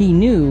 He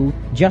knew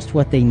just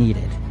what they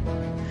needed.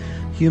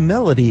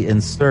 Humility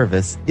in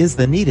service is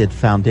the needed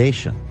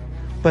foundation.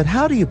 But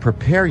how do you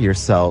prepare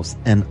yourselves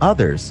and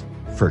others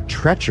for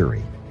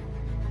treachery?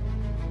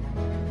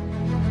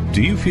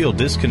 Do you feel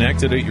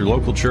disconnected at your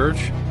local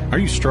church? Are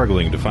you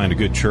struggling to find a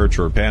good church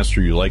or a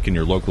pastor you like in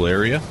your local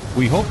area?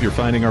 We hope you're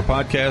finding our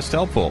podcast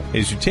helpful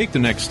as you take the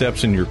next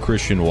steps in your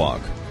Christian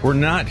walk. We're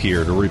not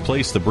here to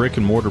replace the brick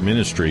and mortar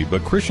ministry,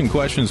 but Christian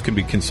Questions can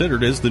be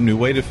considered as the new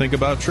way to think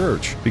about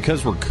church,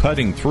 because we're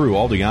cutting through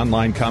all the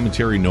online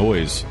commentary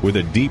noise with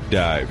a deep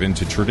dive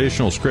into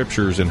traditional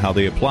scriptures and how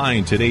they apply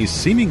in today's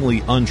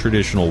seemingly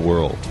untraditional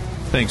world.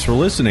 Thanks for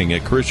listening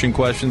at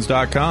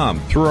ChristianQuestions.com,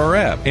 through our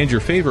app, and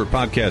your favorite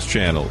podcast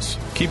channels.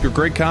 Keep your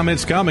great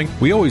comments coming.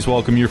 We always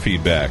welcome your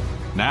feedback.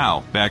 Now,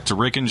 back to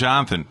Rick and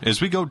Jonathan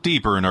as we go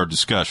deeper in our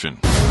discussion.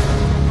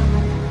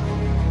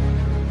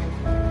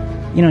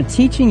 You know,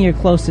 teaching your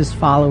closest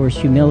followers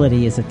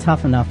humility is a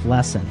tough enough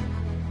lesson.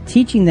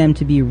 Teaching them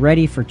to be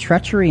ready for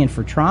treachery and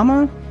for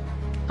trauma,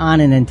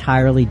 on an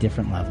entirely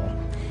different level.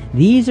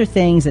 These are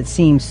things that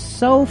seem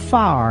so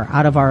far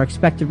out of our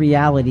expected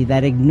reality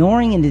that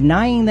ignoring and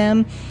denying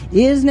them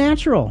is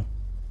natural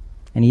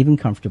and even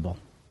comfortable.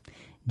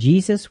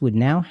 Jesus would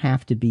now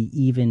have to be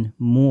even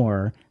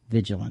more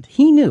vigilant.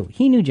 He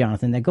knew,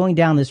 Jonathan, that going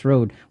down this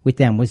road with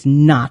them was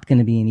not going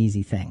to be an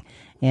easy thing.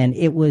 And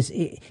it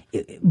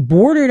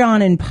bordered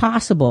on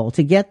impossible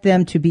to get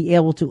them to be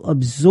able to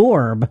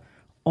absorb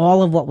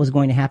all of what was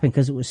going to happen,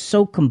 because it was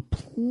so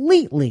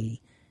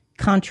completely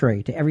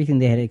contrary to everything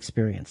they had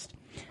experienced.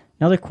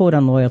 Another quote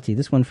on loyalty,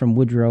 this one from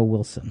Woodrow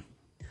Wilson.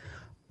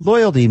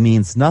 Loyalty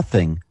means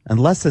nothing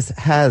unless it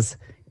has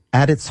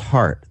at its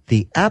heart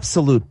the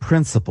absolute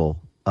principle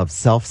of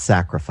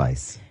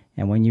self-sacrifice.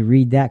 And when you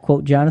read that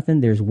quote,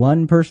 Jonathan, there's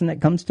one person that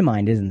comes to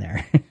mind, isn't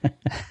there?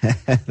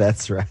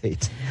 That's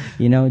right.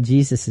 You know,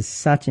 Jesus is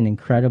such an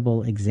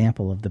incredible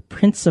example of the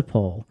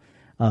principle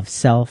of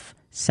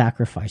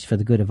self-sacrifice for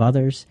the good of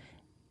others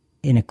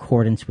in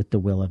accordance with the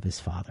will of his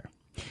Father.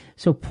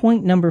 So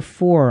point number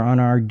 4 on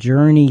our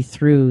journey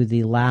through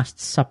the Last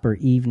Supper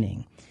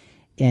evening.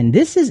 And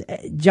this is,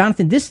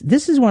 Jonathan, this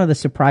is one of the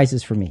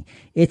surprises for me.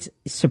 It's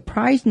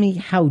surprised me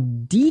how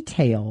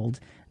detailed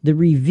the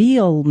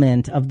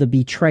revealment of the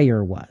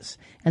betrayer was.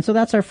 And so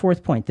that's our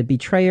 4th point. The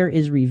betrayer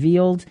is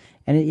revealed,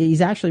 and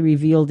he's actually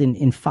revealed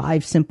in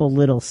 5 simple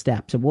little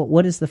steps.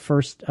 What is the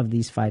first of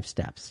these 5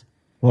 steps?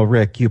 Well,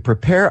 Rick, you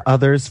prepare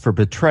others for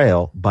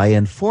betrayal by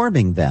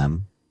informing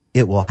them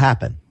it will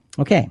happen.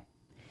 Okay.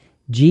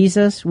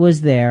 Jesus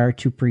was there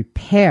to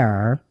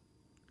prepare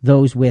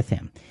those with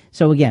him.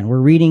 So again, we're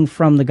reading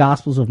from the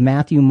Gospels of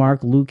Matthew,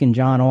 Mark, Luke, and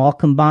John all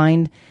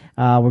combined.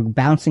 We're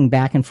bouncing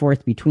back and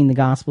forth between the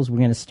Gospels. We're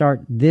going to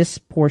start this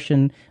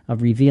portion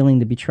of revealing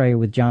the betrayer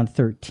with John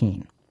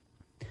 13.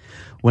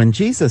 When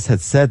Jesus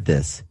had said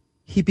this,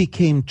 he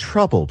became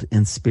troubled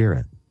in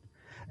spirit.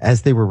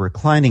 As they were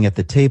reclining at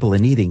the table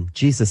and eating,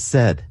 Jesus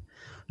said,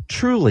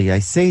 "Truly I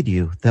say to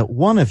you that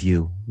one of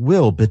you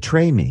will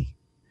betray me.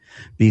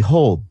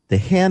 Behold, the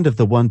hand of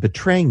the one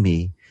betraying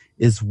me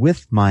is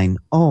with mine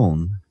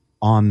own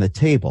on the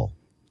table."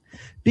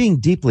 Being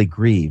deeply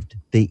grieved,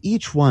 they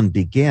each one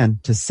began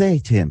to say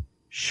to him,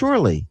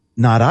 "Surely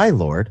not I,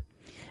 Lord."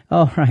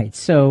 All right.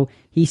 So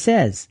he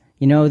says,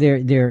 you know,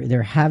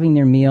 they're having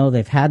their meal.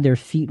 They've had their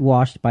feet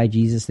washed by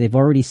Jesus. They've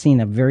already seen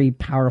a very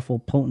powerful,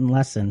 potent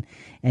lesson.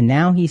 And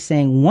now he's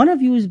saying, one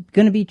of you is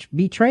going to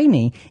betray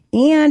me,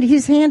 and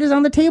his hand is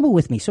on the table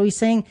with me. So he's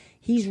saying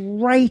he's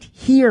right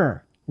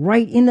here,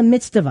 right in the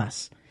midst of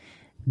us.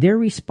 Their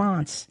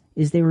response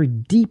is they were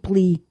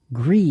deeply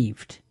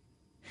grieved.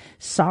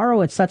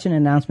 Sorrow at such an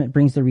announcement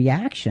brings the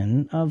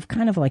reaction of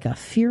kind of like a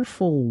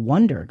fearful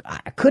wonder.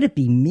 Could it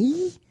be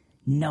me?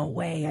 No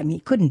way. I mean,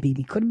 it couldn't be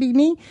me. Could it be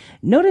me?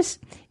 Notice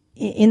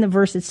in the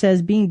verse it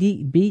says, being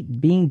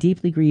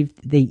deeply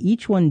grieved, they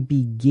each one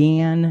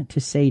began to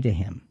say to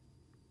him.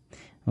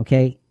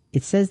 Okay?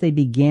 It says they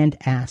began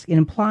to ask. It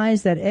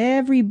implies that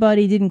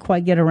everybody didn't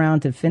quite get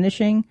around to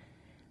finishing,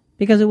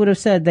 because it would have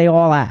said they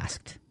all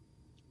asked.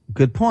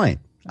 Good point.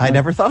 I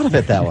never thought of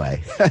it that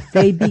way.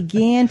 They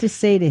began to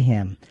say to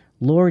him,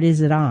 "Lord,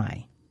 is it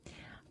I?"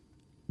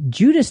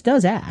 Judas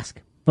does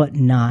ask, but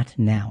not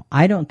now.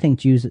 I don't think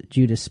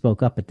Judas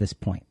spoke up at this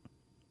point.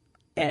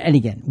 And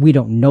again, we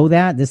don't know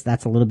that.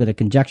 That's a little bit of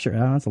conjecture.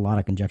 That's a lot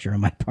of conjecture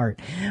on my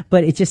part.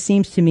 But it just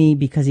seems to me,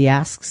 because he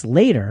asks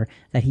later,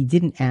 that he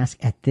didn't ask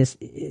at this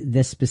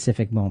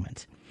specific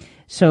moment.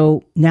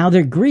 So now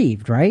they're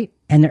grieved, right?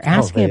 And they're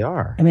asking. Oh, they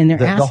are. I mean,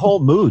 they're asking. The whole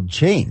mood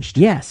changed.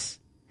 Yes.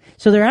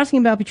 So they're asking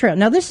about betrayal.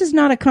 Now, this is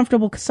not a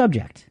comfortable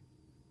subject.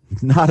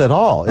 Not at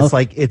all. It's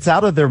like it's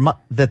out of their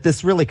that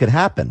this really could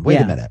happen. Wait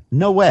a minute.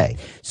 No way.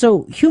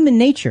 So human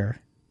nature,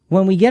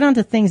 when we get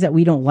onto things that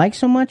we don't like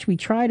so much, we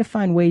try to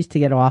find ways to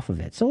get off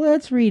of it. So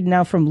let's read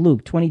now from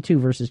Luke 22,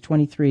 verses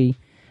 23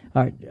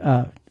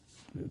 and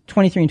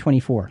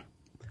 24.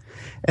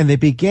 And they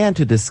began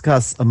to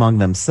discuss among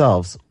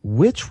themselves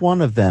which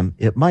one of them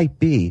it might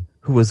be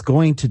who was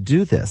going to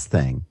do this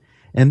thing.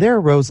 And there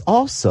arose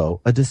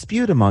also a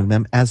dispute among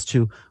them as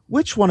to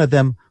which one of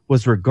them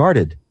was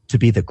regarded to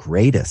be the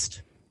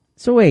greatest.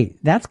 So wait,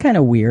 that's kind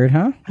of weird,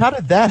 huh? How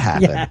did that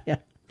happen? Yeah.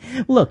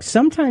 Look,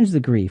 sometimes the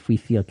grief we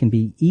feel can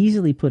be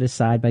easily put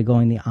aside by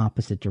going the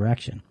opposite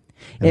direction.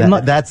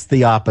 That's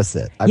the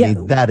opposite. I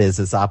mean, that is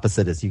as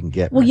opposite as you can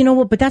get. Well, right? You know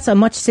what? But that's a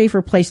much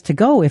safer place to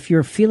go if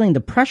you're feeling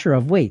the pressure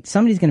of, wait,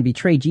 somebody's going to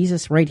betray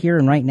Jesus right here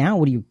and right now.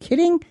 What are you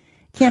kidding?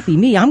 Can't be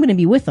me. I'm going to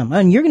be with them,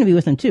 and you're going to be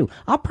with them too.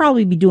 I'll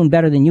probably be doing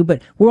better than you,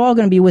 but we're all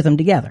going to be with them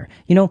together,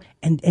 you know.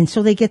 And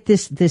so they get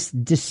this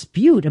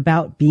dispute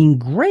about being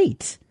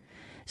great.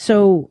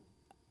 So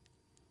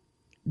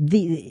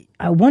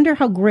I wonder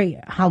how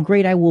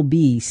great I will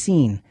be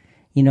seen,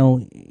 you know,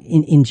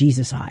 in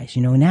Jesus' eyes.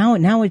 You know,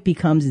 now it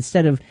becomes,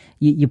 instead of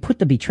you put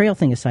the betrayal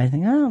thing aside,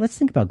 think, oh, let's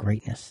think about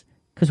greatness,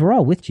 because we're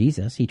all with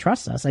Jesus. He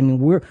trusts us. I mean,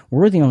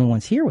 we're the only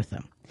ones here with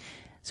him.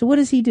 So what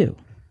does he do?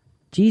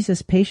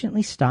 Jesus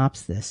patiently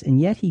stops this,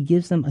 and yet he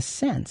gives them a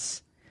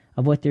sense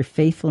of what their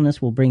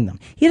faithfulness will bring them.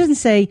 He doesn't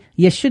say,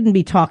 you shouldn't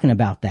be talking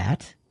about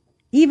that,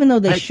 even though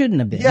they shouldn't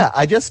have been. Yeah,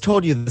 I just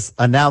told you this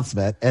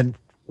announcement, and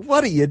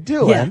what are you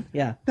doing?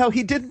 Yeah. No,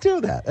 he didn't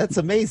do that. That's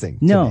amazing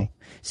to me.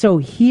 So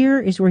here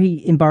is where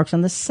he embarks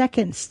on the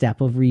second step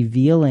of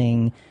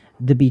revealing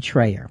the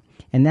betrayer,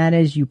 and that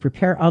is you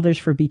prepare others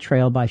for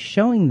betrayal by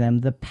showing them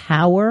the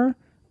power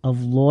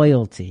of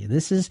loyalty.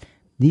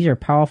 These are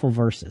powerful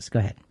verses. Go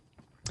ahead.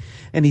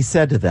 And he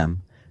said to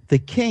them, "The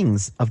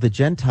kings of the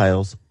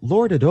Gentiles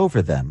lord it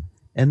over them,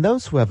 and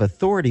those who have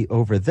authority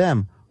over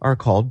them are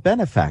called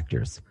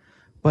benefactors.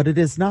 But it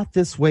is not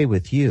this way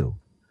with you.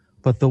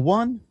 But the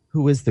one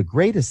who is the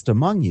greatest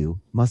among you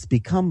must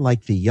become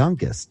like the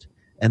youngest,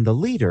 and the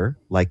leader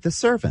like the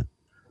servant.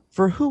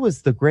 For who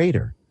is the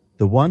greater,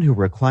 the one who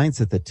reclines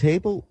at the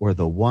table or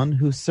the one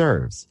who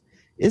serves?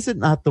 Is it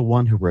not the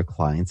one who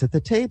reclines at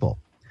the table?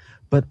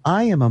 But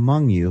I am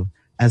among you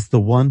as the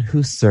one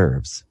who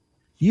serves.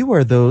 You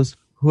are those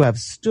who have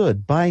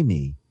stood by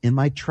me in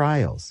my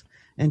trials.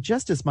 And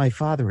just as my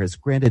Father has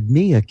granted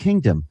me a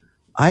kingdom,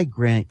 I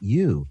grant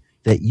you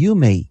that you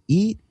may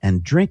eat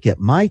and drink at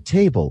my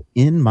table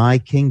in my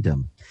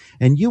kingdom.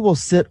 And you will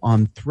sit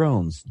on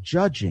thrones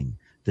judging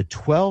the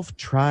 12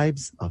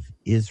 tribes of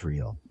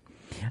Israel.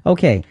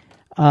 Okay,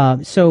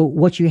 so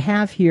what you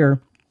have here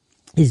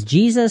is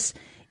Jesus,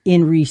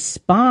 in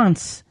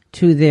response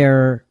to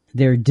their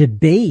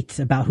debate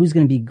about who's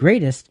going to be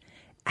greatest,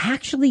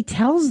 actually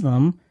tells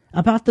them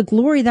about the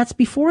glory that's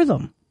before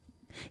them.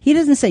 He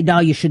doesn't say, no,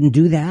 you shouldn't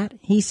do that.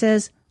 He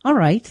says, all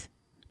right,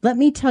 let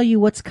me tell you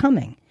what's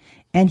coming.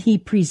 And he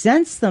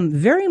presents them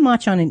very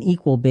much on an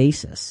equal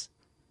basis.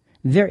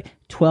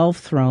 12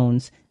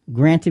 thrones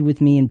granted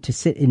with me and to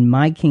sit in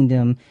my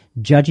kingdom,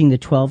 judging the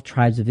 12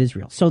 tribes of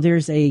Israel. So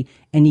there's an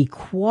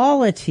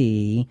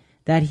equality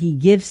that he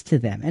gives to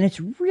them. And it's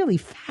really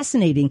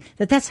fascinating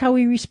that that's how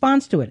he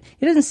responds to it.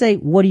 He doesn't say,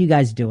 what are you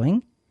guys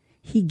doing?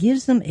 He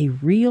gives them a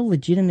real,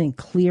 legitimate,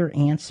 clear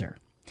answer.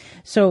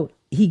 So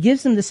he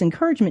gives them this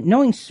encouragement,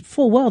 knowing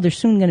full well they're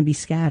soon going to be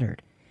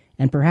scattered.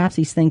 And perhaps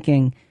he's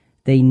thinking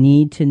they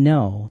need to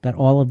know that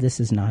all of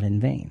this is not in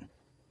vain.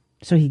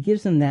 So he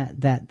gives them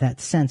that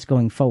sense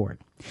going forward.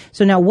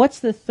 So now what's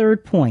the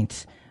third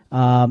point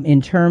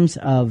in terms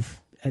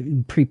of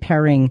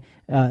revealing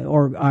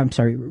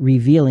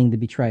the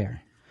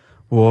betrayer?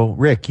 Well,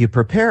 Rick, you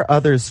prepare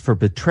others for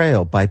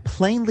betrayal by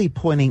plainly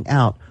pointing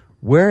out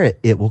where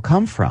it will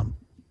come from.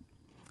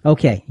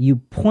 Okay, you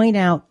point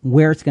out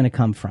where it's going to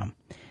come from.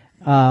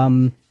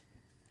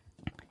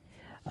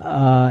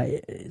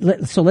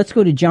 So let's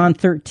go to John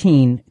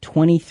 13,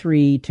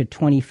 23 to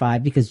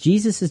 25, because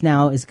Jesus is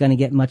going to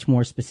get much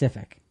more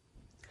specific.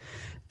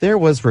 There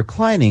was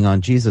reclining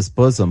on Jesus'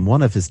 bosom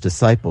one of his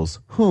disciples,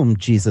 whom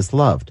Jesus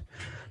loved.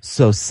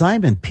 So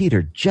Simon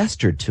Peter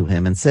gestured to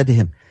him and said to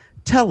him,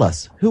 "Tell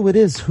us who it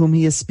is whom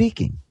he is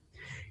speaking."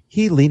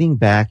 He, leaning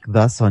back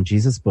thus on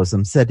Jesus'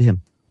 bosom, said to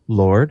him,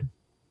 "Lord,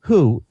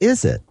 who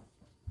is it?"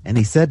 And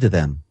he said to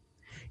them,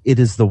 "It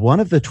is the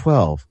one of the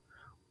 12,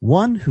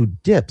 one who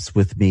dips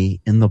with me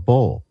in the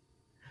bowl.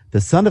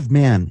 The Son of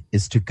Man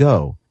is to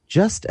go,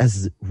 just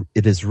as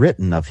it is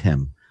written of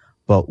him.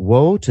 But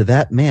woe to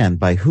that man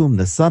by whom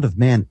the Son of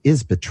Man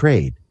is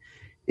betrayed.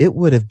 It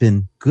would have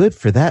been good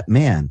for that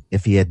man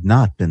if he had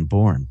not been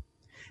born."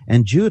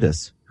 And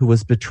Judas, who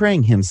was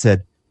betraying him,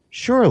 said,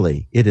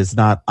 "Surely it is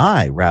not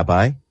I,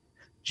 Rabbi."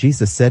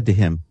 Jesus said to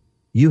him,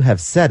 "You have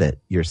said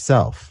it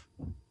yourself."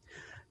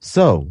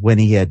 So when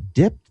he had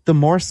dipped the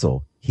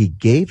morsel, he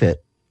gave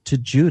it to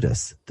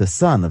Judas, the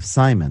son of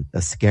Simon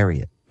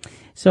Iscariot.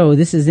 So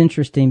this is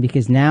interesting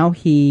because now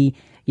he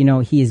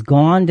has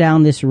gone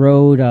down this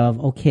road of,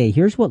 okay,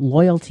 here's what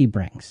loyalty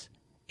brings.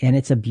 And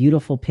it's a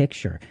beautiful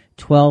picture.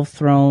 12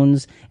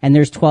 thrones, and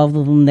there's 12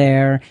 of them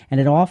there, and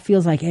it all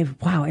feels like,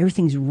 wow,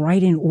 everything's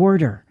right in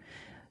order.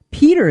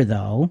 Peter,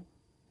 though,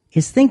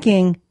 is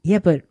thinking, yeah,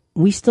 but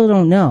we still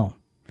don't know.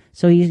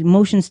 So he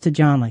motions to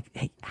John like,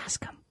 hey,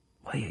 ask him.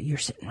 Well, you're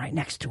sitting right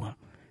next to him.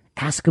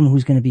 Ask him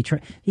who's going to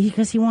betray,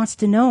 because he wants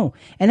to know.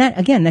 And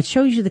that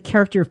shows you the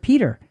character of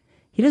Peter.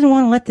 He doesn't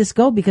want to let this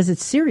go because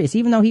it's serious.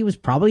 Even though he was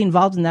probably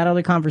involved in that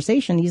other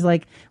conversation, he's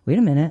like, wait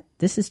a minute,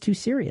 this is too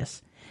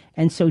serious.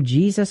 And so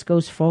Jesus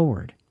goes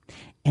forward.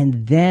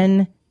 And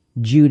then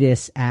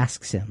Judas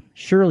asks him,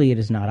 "Surely it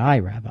is not I,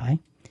 Rabbi."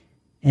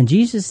 And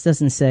Jesus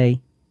doesn't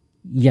say,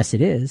 "Yes,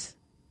 it is."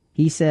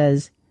 He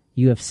says,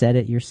 "You have said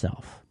it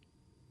yourself."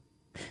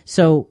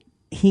 So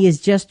he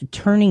is just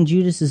turning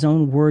Judas's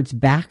own words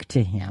back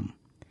to him.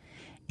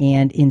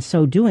 And in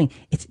so doing,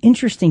 it's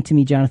interesting to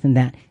me, Jonathan,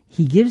 that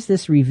he gives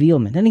this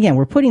revealment. And again,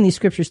 we're putting these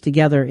scriptures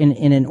together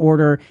in an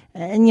order,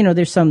 and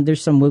there's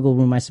some wiggle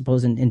room, I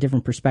suppose, in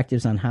different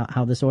perspectives on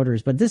how this order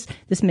is. But this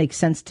makes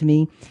sense to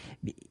me.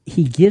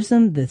 He gives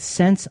them the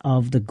sense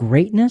of the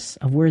greatness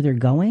of where they're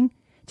going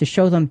to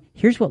show them,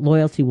 here's what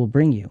loyalty will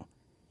bring you.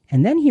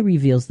 And then he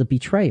reveals the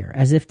betrayer,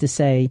 as if to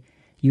say,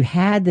 you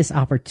had this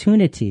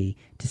opportunity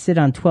to sit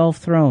on 12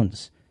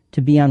 thrones,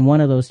 to be on one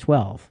of those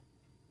 12.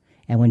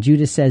 And when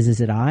Judas says, "Is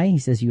it I?" he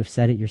says, "You have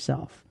said it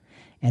yourself."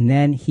 And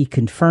then he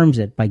confirms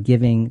it by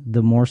giving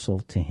the morsel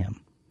to him.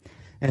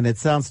 And it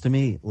sounds to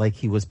me like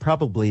he was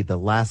probably the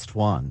last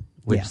one,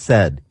 which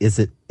said, is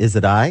it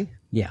I?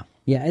 Yeah.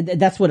 Yeah,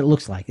 that's what it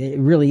looks like. It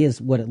really is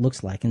what it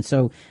looks like. And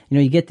so,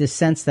 you get this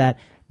sense that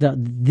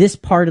this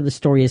part of the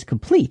story is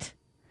complete.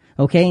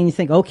 Okay, and you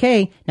think,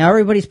 okay, now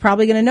everybody's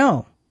probably going to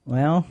know.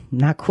 Well,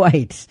 not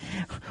quite.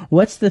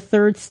 What's the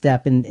third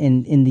step in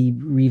the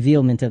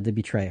revealment of the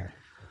betrayer?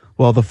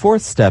 Well, the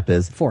fourth step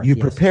is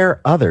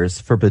prepare others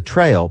for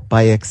betrayal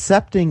by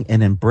accepting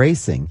and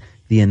embracing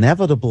the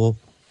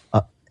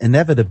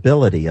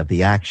inevitability of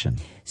the action.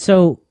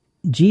 So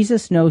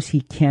Jesus knows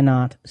he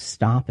cannot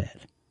stop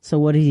it. So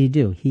what does he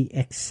do? He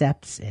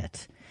accepts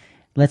it.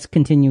 Let's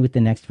continue with the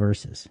next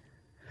verses.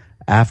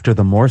 After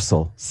the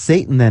morsel,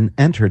 Satan then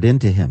entered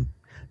into him.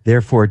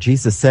 Therefore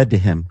Jesus said to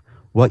him,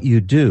 "What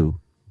you do,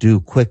 do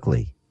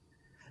quickly."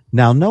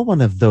 Now no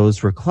one of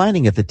those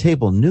reclining at the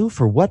table knew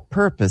for what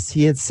purpose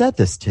he had said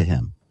this to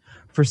him.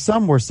 For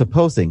some were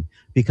supposing,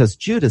 because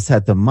Judas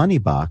had the money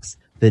box,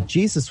 that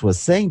Jesus was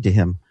saying to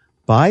him,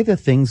 "Buy the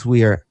things we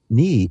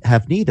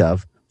have need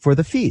of for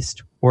the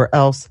feast," or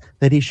else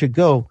that he should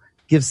go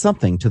give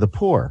something to the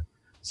poor.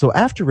 So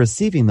after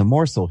receiving the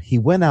morsel, he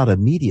went out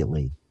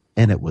immediately,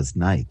 and it was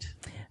night.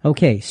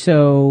 Okay,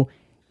 so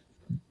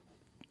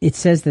it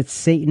says that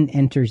Satan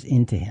enters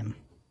into him.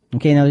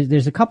 Okay, now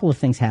there's a couple of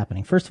things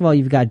happening. First of all,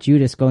 you've got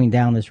Judas going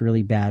down this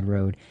really bad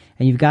road,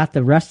 and you've got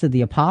the rest of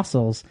the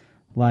apostles,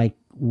 like,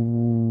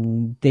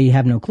 they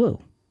have no clue.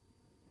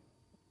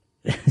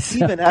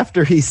 Even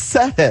after he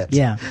said it,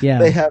 yeah,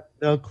 they have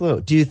no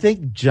clue. Do you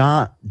think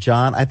John,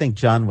 I think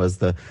John was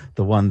the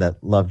one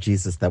that loved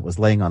Jesus, that was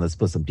laying on his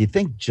bosom. Do you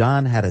think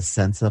John had a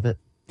sense of it?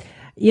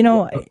 You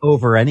know,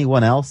 over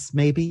anyone else,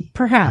 maybe?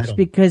 Perhaps,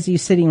 because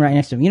he's sitting right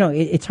next to him. You know,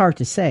 it's hard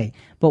to say.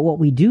 But what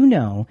we do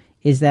know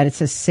is that it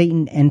says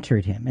Satan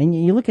entered him. And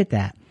you look at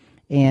that,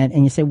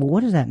 and you say, well,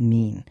 what does that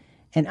mean?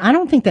 And I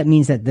don't think that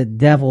means that the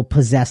devil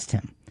possessed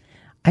him.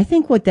 I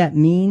think what that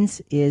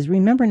means is,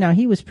 remember now,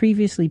 he was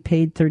previously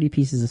paid 30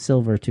 pieces of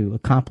silver to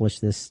accomplish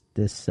this.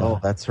 Oh,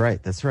 that's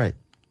right. That's right.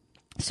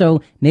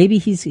 So maybe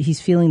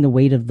he's feeling the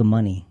weight of the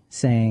money,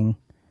 saying,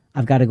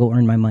 I've got to go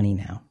earn my money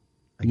now.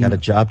 I got a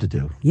job to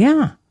do.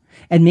 Yeah.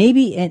 And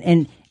maybe,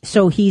 and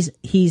so he's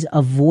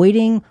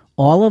avoiding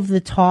all of the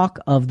talk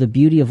of the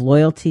beauty of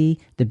loyalty,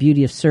 the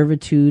beauty of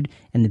servitude,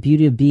 and the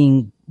beauty of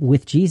being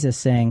with Jesus,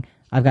 saying,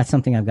 I've got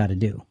something I've got to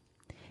do.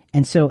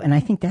 And I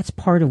think that's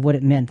part of what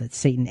it meant that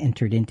Satan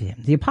entered into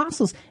him. The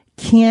apostles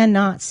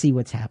cannot see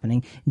what's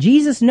happening.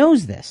 Jesus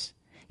knows this.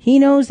 He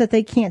knows that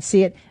they can't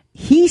see it.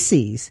 He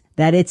sees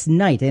that it's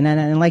night. And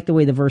I like the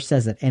way the verse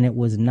says it, and it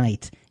was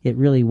night. It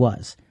really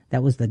was.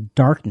 That was the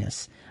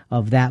darkness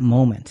of that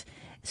moment.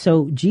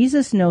 So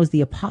Jesus knows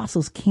the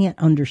apostles can't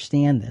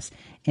understand this.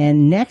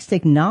 And next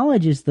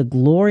acknowledges the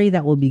glory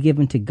that will be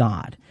given to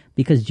God,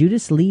 because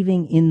Judas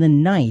leaving in the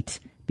night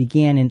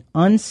began an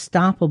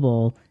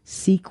unstoppable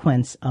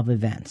sequence of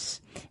events.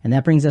 And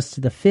that brings us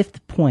to the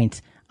fifth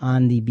point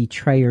on the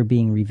betrayer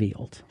being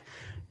revealed.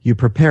 You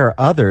prepare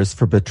others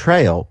for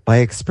betrayal by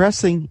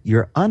expressing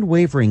your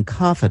unwavering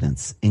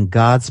confidence in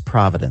God's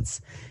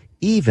providence,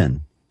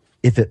 even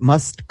if it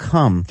must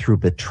come through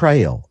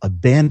betrayal,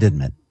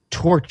 abandonment,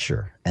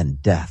 torture,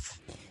 and death.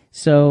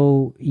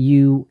 So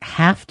you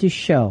have to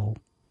show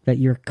that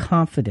you're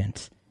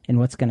confident in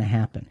what's going to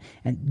happen.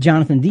 And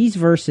Jonathan, these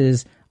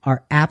verses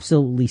are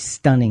absolutely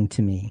stunning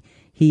to me.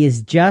 He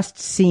has just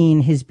seen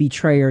his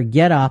betrayer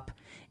get up,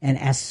 and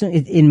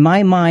in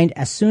my mind,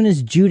 as soon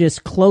as Judas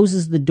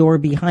closes the door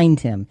behind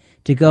him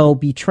to go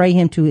betray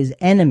him to his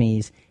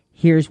enemies,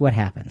 here's what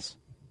happens.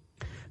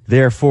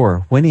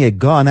 Therefore, when he had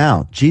gone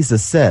out,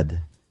 Jesus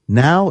said,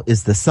 "Now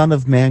is the Son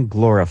of Man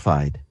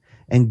glorified,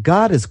 and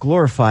God is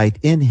glorified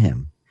in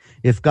him.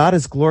 If God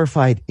is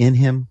glorified in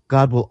him,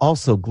 God will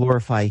also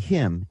glorify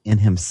him in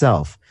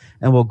himself,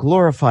 and will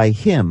glorify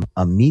him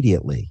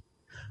immediately.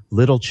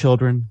 Little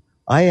children,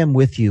 I am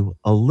with you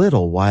a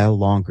little while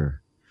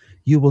longer.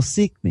 You will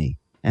seek me,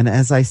 and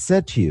as I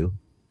said to you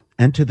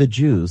and to the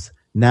Jews,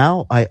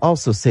 now I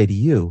also say to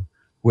you,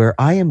 where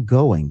I am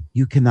going,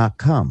 you cannot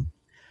come.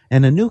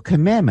 And a new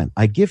commandment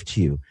I give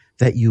to you,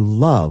 that you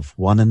love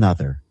one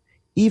another,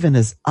 even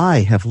as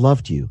I have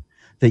loved you,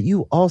 that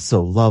you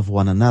also love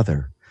one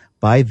another.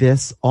 By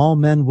this all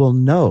men will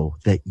know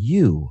that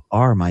you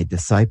are my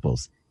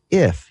disciples,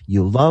 if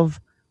you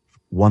love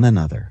one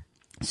another."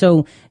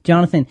 So,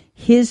 Jonathan,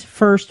 his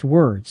first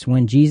words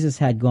when Jesus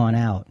had gone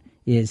out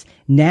is,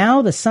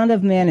 now the Son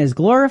of Man is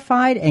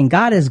glorified, and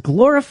God is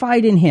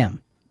glorified in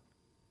him.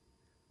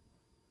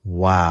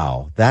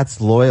 Wow,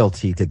 that's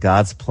loyalty to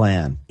God's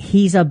plan.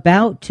 He's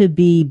about to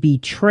be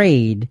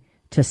betrayed,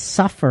 to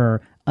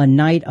suffer a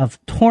night of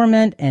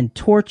torment and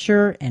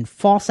torture and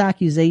false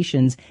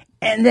accusations,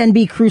 and then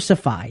be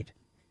crucified.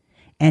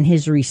 And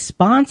his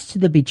response to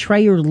the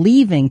betrayer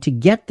leaving to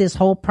get this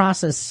whole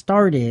process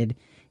started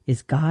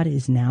is, God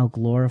is now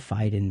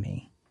glorified in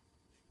me.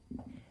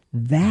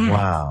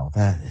 Wow,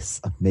 that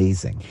is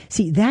amazing.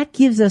 See, that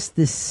gives us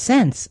this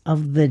sense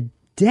of the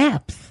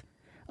depth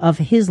of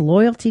his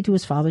loyalty to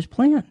his Father's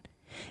plan.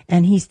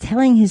 And he's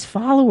telling his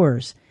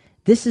followers,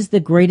 this is the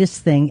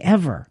greatest thing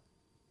ever,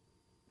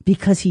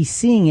 because he's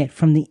seeing it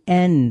from the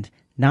end,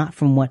 not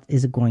from what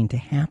is going to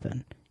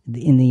happen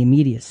in the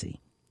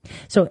immediacy.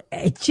 So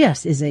it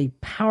just is a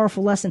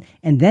powerful lesson.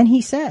 And then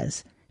he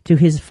says to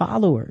his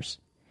followers,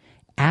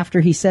 after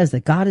he says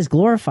that God is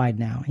glorified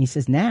now, he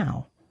says,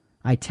 now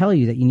I tell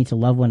you that you need to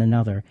love one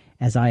another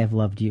as I have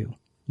loved you.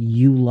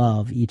 You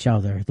love each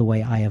other the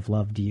way I have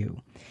loved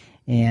you.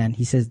 And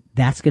he says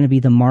that's going to be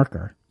the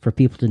marker for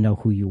people to know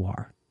who you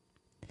are.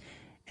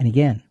 And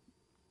again,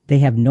 they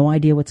have no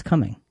idea what's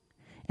coming.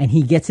 And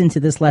he gets into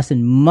this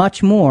lesson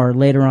much more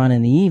later on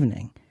in the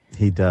evening.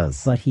 He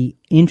does. But he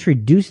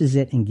introduces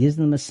it and gives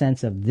them a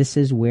sense of this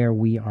is where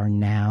we are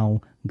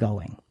now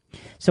going.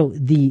 So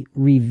the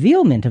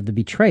revealment of the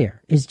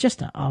betrayer is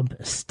just a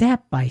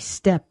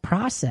step-by-step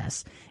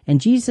process. And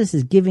Jesus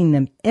is giving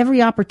them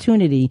every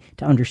opportunity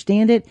to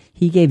understand it.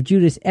 He gave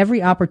Judas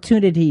every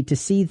opportunity to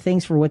see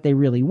things for what they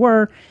really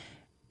were.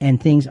 And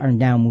things are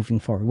now moving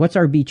forward. What's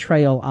our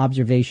betrayal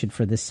observation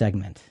for this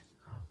segment?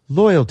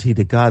 Loyalty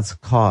to God's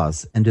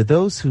cause and to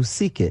those who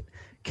seek it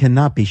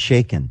cannot be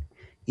shaken,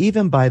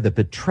 even by the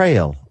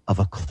betrayal of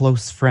a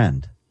close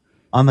friend.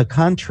 On the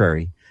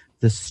contrary,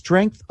 the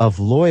strength of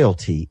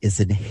loyalty is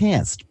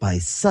enhanced by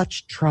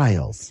such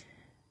trials.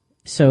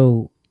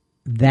 So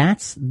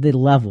that's the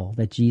level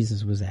that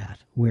Jesus was at,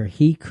 where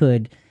he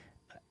could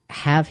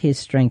have his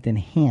strength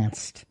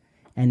enhanced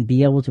and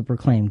be able to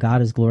proclaim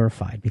God is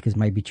glorified because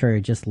my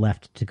betrayer just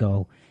left to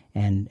go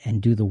and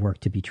do the work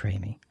to betray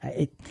me.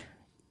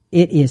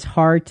 It is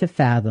hard to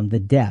fathom the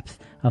depth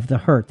of the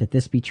hurt that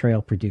this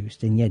betrayal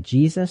produced, and yet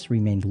Jesus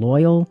remained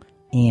loyal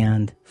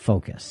and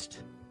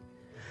focused.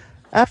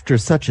 After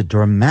such a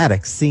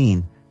dramatic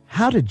scene,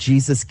 how did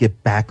Jesus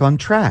get back on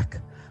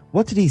track?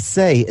 What did he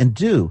say and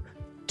do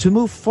to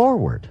move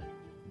forward?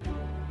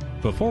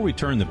 Before we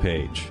turn the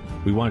page,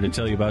 we wanted to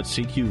tell you about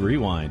CQ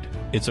Rewind.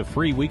 It's a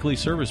free weekly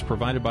service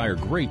provided by our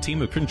great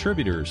team of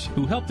contributors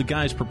who help the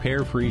guys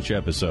prepare for each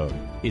episode.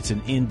 It's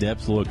an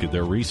in-depth look at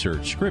their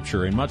research,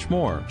 scripture, and much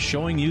more,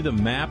 showing you the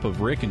map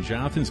of Rick and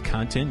Jonathan's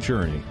content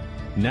journey.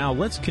 Now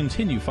let's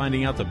continue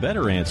finding out the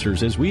better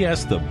answers as we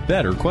ask the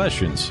better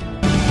questions.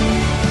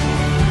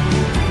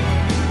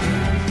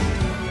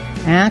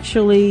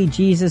 Actually,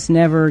 Jesus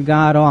never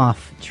got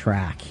off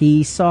track.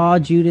 He saw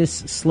Judas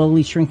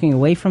slowly shrinking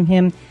away from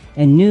him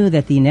and knew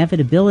that the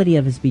inevitability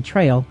of his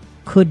betrayal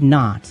could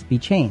not be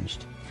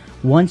changed.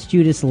 Once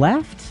Judas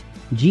left,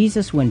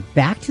 Jesus went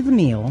back to the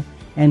meal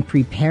and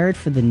prepared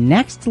for the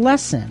next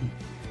lesson,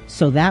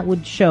 so that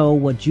would show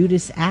what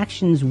Judas'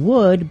 actions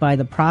would, by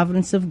the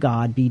providence of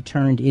God, be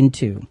turned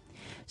into.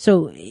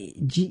 So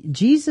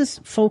Jesus'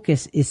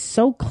 focus is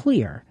so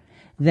clear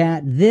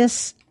that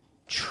this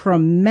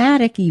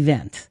traumatic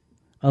event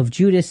of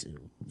Judas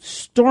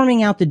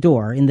storming out the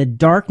door in the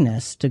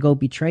darkness to go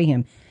betray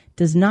him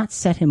does not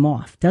set him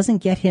off, doesn't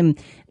get him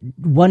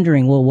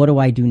wondering, well, what do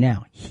I do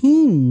now?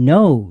 He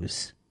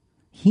knows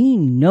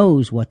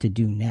what to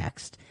do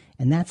next.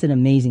 And that's an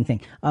amazing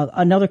thing.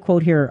 Another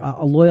quote here,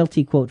 a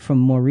loyalty quote from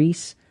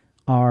Maurice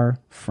R.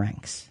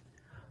 Franks.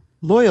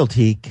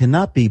 Loyalty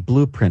cannot be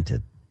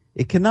blueprinted.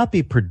 It cannot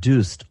be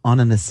produced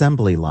on an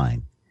assembly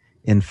line.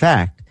 In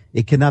fact,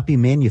 it cannot be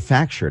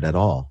manufactured at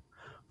all.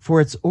 For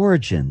its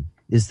origin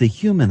is the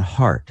human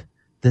heart,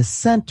 the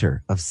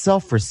center of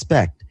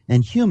self-respect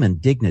and human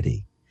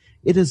dignity.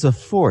 It is a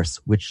force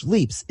which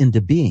leaps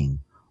into being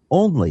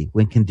only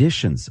when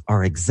conditions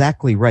are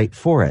exactly right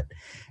for it,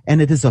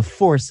 and it is a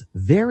force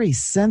very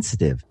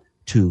sensitive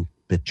to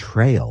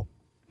betrayal.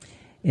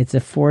 It's a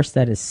force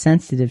that is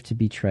sensitive to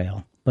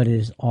betrayal, but it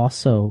is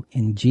also,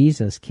 in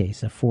Jesus'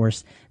 case, a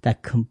force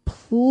that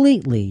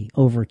completely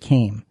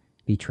overcame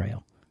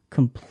betrayal,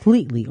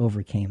 completely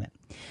overcame it.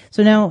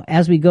 So now,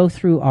 as we go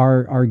through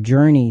our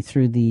journey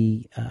through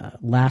the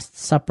Last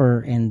Supper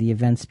and the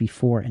events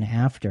before and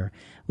after,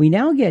 we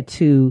now get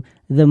to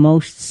the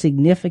most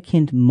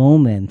significant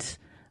moment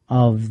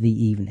of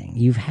the evening.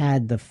 You've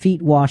had the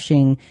feet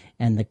washing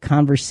and the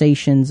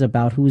conversations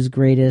about who's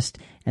greatest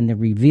and the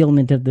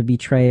revealment of the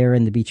betrayer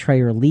and the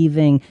betrayer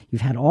leaving.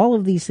 You've had all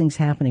of these things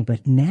happening,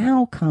 but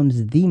now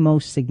comes the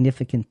most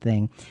significant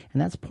thing,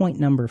 and that's point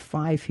number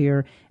 5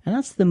 here, and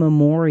that's the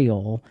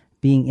memorial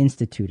being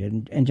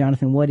instituted. And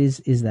Jonathan, what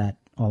is that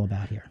all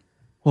about here?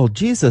 Well,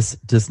 Jesus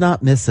does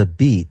not miss a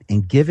beat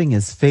in giving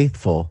his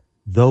faithful,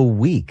 though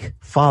weak,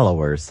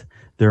 followers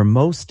their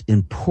most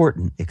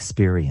important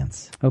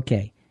experience.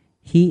 Okay.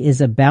 He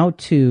is about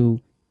to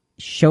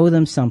show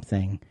them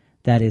something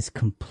that is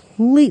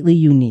completely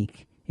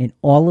unique in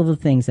all of the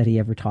things that he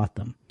ever taught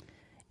them.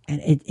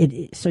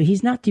 And so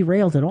he's not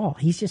derailed at all.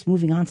 He's just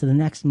moving on to the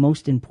next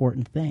most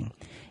important thing.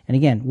 And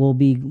again, we'll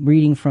be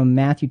reading from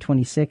Matthew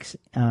 26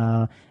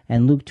 and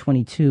Luke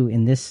 22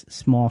 in this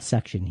small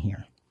section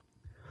here.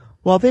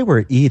 While they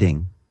were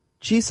eating,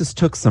 Jesus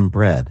took some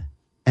bread,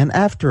 and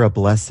after a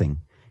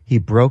blessing, he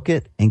broke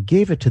it and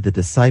gave it to the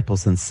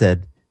disciples and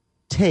said,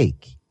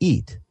 "Take,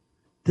 eat.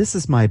 This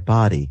is my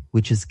body,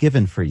 which is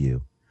given for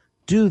you.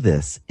 Do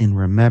this in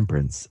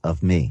remembrance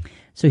of me."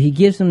 So he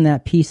gives them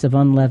that piece of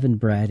unleavened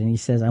bread, and he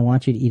says, I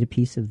want you to eat a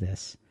piece of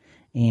this.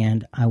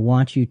 And I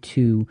want you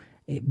to,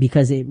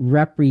 because it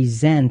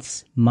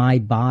represents my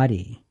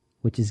body,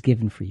 which is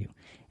given for you.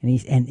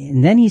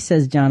 And then he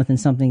says, Jonathan,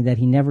 something that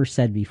he never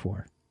said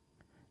before.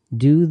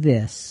 Do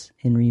this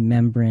in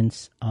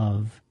remembrance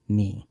of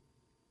me.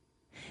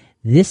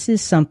 This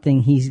is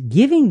something he's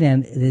giving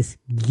them, this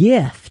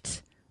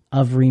gift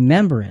of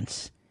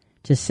remembrance,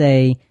 to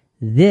say,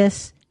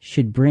 this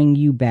should bring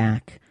you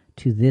back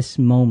to this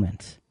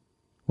moment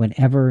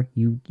whenever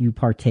you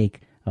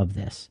partake of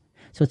this.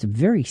 So it's a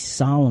very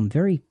solemn,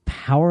 very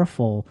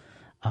powerful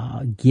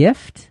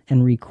gift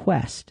and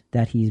request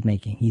that he's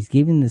making. He's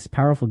giving this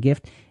powerful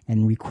gift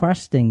and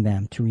requesting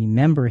them to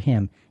remember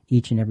him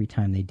each and every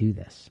time they do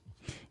this.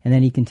 And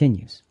then he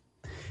continues.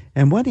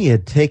 And when he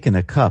had taken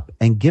a cup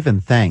and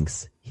given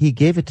thanks, he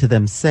gave it to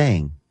them,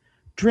 saying,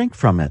 Drink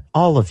from it,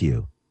 all of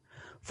you.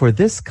 For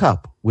this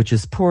cup, which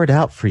is poured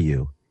out for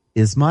you,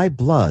 is my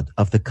blood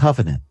of the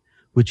covenant,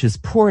 which is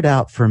poured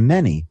out for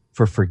many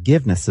for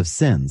forgiveness of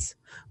sins.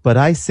 But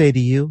I say to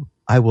you,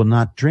 I will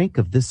not drink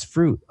of this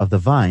fruit of the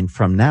vine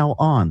from now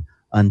on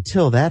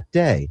until that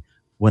day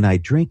when I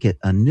drink it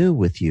anew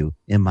with you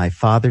in my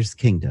Father's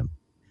kingdom.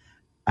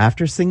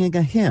 After singing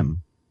a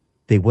hymn,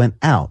 they went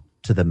out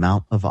to the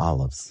Mount of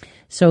Olives.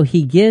 So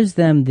he gives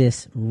them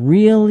this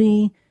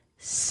really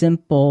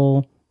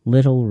simple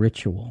little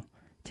ritual.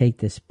 Take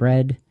this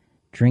bread,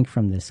 drink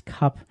from this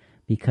cup,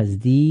 because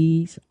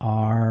these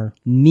are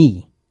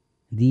me.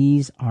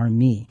 These are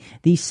me.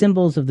 These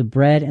symbols of the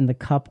bread and the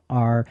cup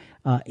are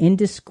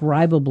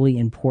indescribably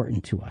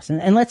important to us.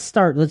 And let's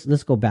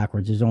go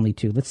backwards. There's only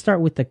two. Let's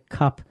start with the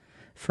cup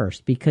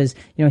first, because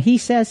he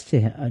says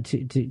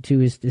to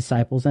his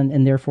disciples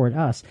and therefore to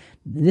us,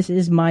 this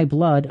is my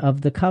blood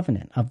of the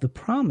covenant, of the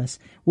promise,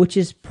 which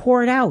is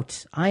poured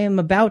out. I am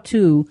about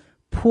to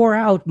pour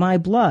out my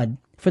blood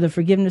for the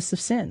forgiveness of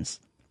sins.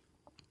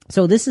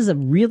 So this is a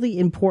really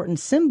important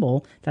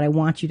symbol that I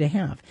want you to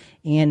have.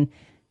 And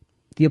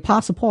the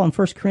Apostle Paul in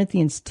 1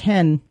 Corinthians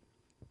 10,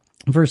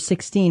 verse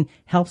 16,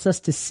 helps us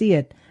to see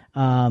it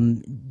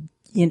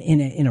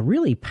in a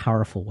really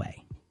powerful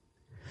way.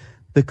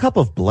 The cup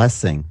of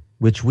blessing,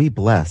 which we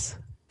bless,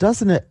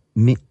 does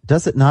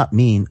it not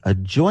mean a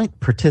joint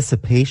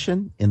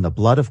participation in the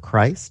blood of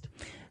Christ?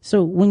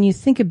 So when you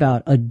think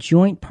about a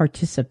joint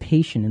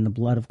participation in the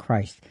blood of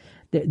Christ,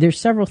 there's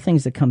several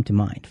things that come to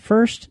mind.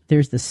 First,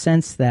 there's the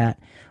sense that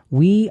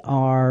we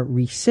are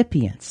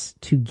recipients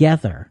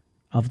together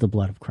of the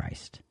blood of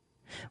Christ.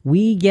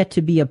 We get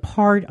to be a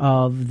part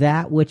of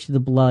that which the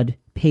blood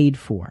paid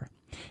for.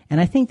 And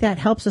I think that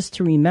helps us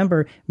to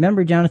remember,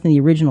 Jonathan,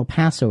 the original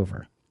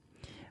Passover,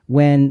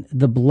 when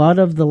the blood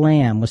of the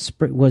lamb was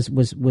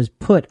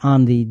put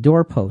on the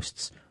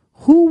doorposts.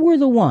 Who were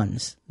the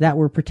ones that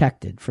were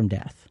protected from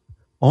death?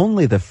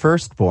 Only the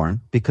firstborn,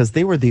 because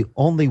they were the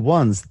only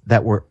ones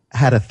that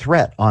had a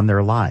threat on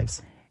their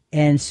lives.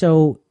 And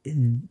so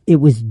it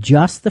was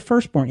just the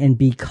firstborn. And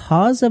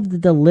because of the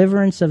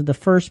deliverance of the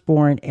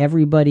firstborn,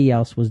 everybody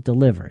else was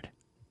delivered.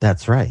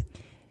 That's right.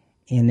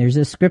 And there's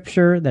a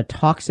scripture that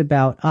talks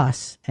about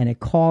us, and it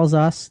calls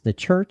us the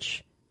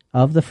church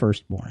of the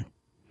firstborn.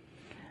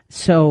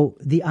 So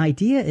the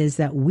idea is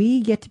that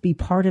we get to be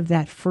part of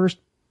that first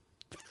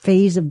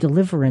phase of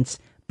deliverance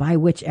by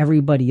which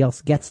everybody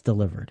else gets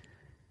delivered.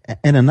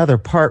 And another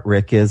part,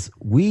 Rick, is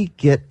we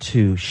get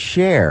to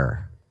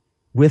share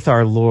with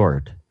our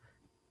Lord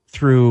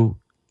through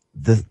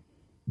the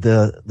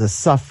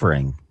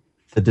suffering,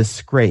 the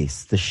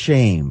disgrace, the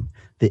shame,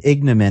 the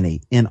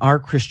ignominy in our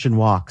Christian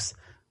walks.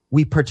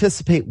 We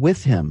participate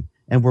with him,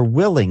 and we're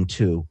willing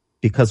to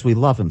because we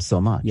love him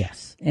so much.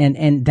 Yes,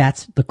 and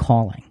that's the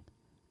calling.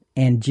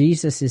 And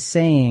Jesus is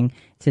saying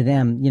to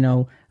them,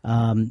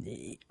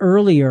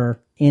 earlier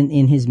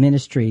in his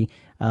ministry,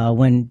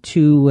 when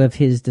two of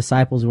his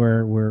disciples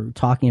were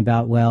talking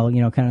about,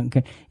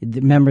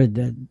 remember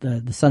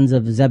the sons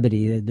of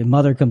Zebedee, the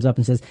mother comes up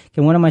and says,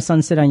 can one of my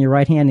sons sit on your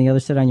right hand and the other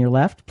sit on your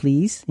left,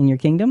 please, in your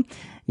kingdom?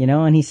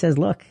 And he says,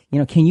 look,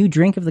 can you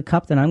drink of the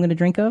cup that I'm going to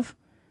drink of?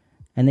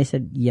 And they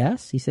said,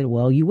 yes. He said,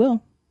 well, you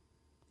will.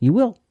 You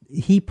will.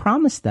 He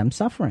promised them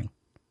suffering.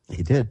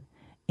 He did.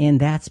 And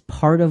that's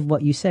part of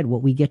what you said,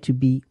 what we get to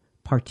be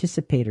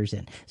participators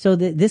in. So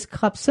this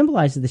cup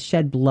symbolizes the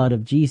shed blood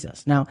of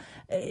Jesus. Now,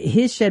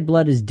 his shed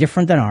blood is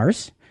different than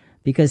ours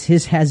because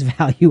his has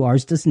value,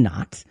 ours does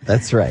not.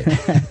 That's right.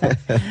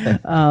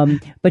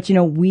 But,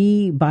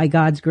 we, by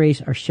God's grace,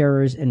 are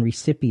sharers and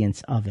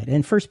recipients of it.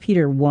 And 1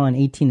 Peter 1,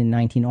 18 and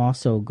 19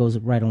 also goes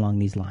right along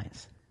these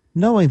lines.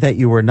 Knowing that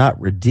you were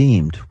not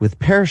redeemed with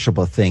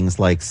perishable things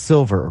like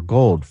silver or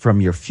gold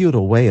from your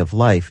feudal way of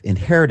life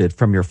inherited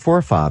from your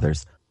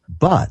forefathers,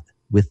 but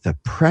with the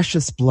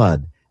precious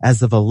blood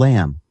as of a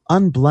lamb,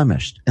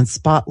 unblemished and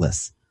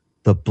spotless,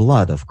 the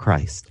blood of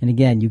Christ. And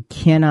again, you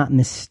cannot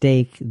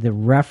mistake the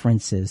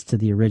references to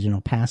the original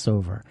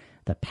Passover.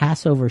 The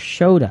Passover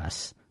showed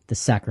us the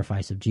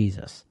sacrifice of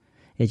Jesus.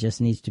 It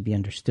just needs to be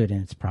understood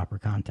in its proper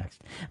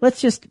context. Let's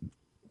just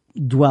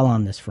dwell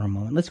on this for a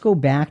moment. Let's go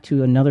back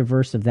to another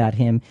verse of that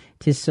hymn,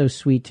 "'Tis So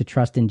Sweet to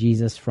Trust in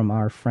Jesus," from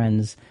our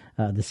friends,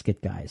 the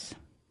Skit Guys.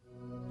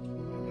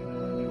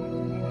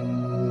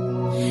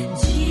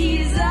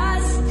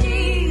 Jesus,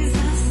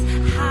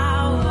 Jesus,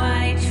 how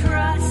I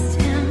trust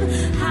him,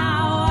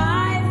 how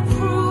I've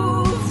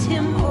proved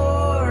him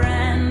o'er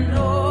and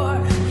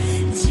o'er.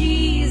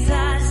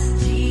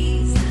 Jesus,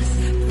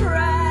 Jesus,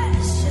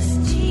 precious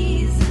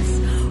Jesus,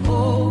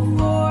 oh,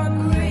 for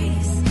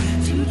grace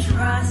to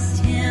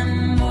trust him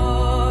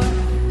more.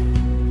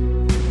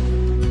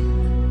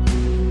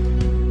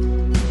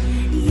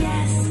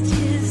 Yes,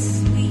 'tis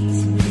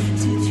sweet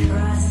to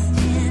trust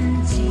in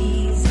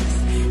Jesus,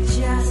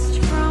 just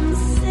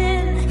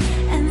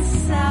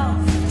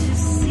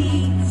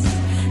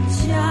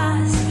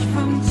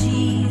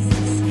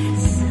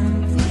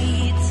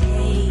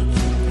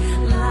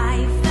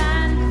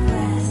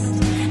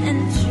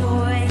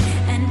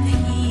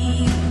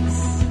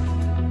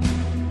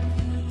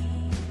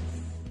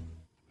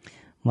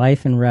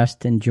Life and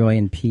rest and joy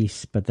and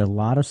peace, but there's a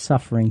lot of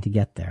suffering to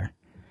get there.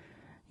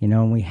 You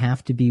know, and we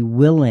have to be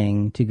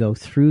willing to go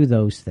through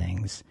those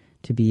things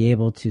to be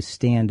able to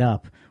stand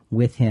up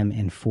with him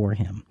and for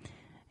him.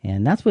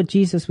 And that's what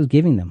Jesus was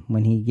giving them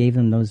when he gave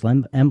them those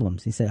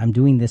emblems. He said, I'm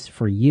doing this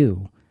for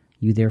you.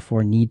 You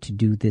therefore need to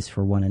do this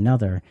for one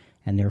another,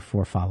 and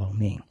therefore follow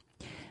me.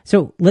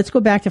 So let's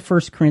go back to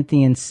 1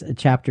 Corinthians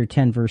chapter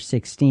 10, verse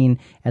 16,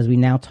 as we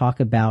now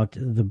talk about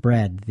the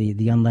bread,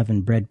 the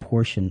unleavened bread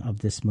portion of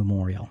this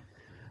memorial.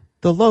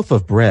 The loaf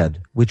of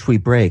bread, which we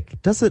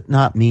break, does it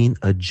not mean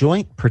a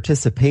joint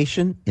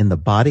participation in the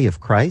body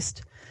of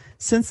Christ?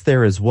 Since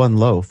there is one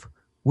loaf,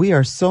 we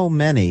are so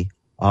many,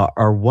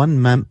 are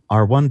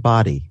one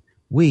body.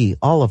 We,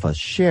 all of us,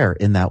 share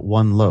in that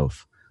one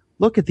loaf.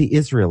 Look at the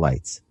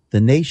Israelites, the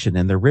nation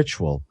and the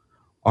ritual.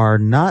 Are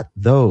not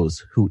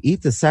those who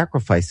eat the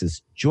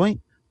sacrifices joint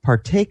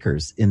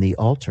partakers in the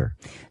altar?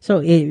 So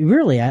it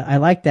really, I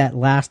like that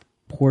last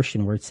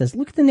portion where it says,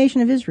 look at the nation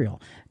of Israel.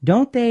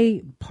 Don't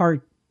they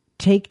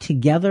partake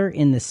together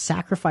in the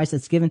sacrifice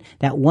that's given,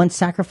 that one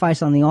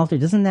sacrifice on the altar?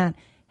 Doesn't that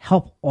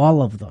help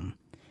all of them?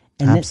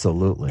 And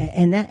Absolutely.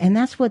 And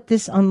that's what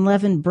this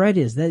unleavened bread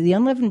is. The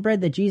unleavened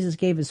bread that Jesus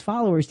gave his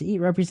followers to eat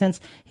represents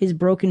his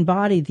broken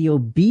body, the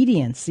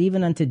obedience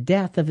even unto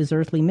death of his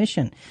earthly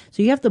mission.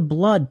 So you have the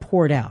blood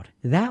poured out.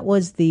 That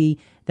was the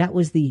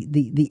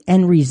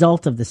end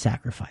result of the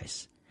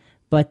sacrifice.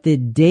 But the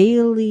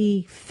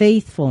daily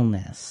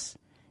faithfulness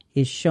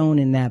is shown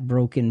in that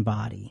broken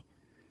body.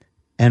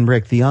 And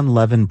Rick, the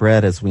unleavened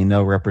bread, as we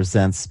know,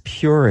 represents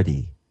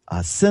purity,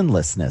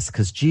 sinlessness,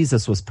 because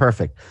Jesus was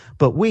perfect.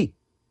 But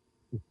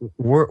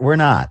we're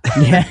not.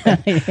 Yeah.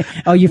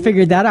 Oh, you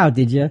figured that out,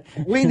 did you?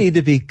 We need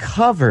to be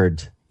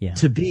covered Yeah.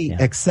 to be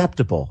Yeah.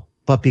 acceptable.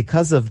 But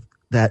because of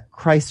that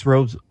Christ's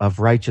robe of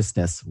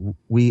righteousness,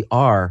 we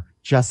are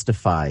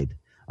justified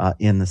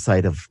in the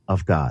sight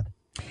of God.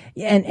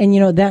 And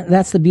you know,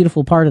 that's the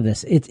beautiful part of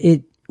this.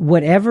 It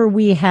whatever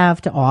we have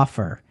to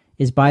offer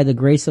is by the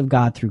grace of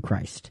God through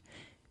Christ.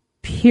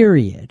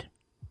 Period.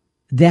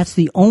 That's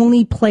the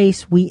only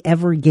place we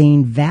ever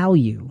gain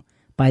value,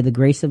 by the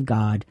grace of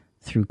God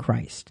through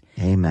Christ.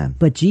 Amen.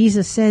 But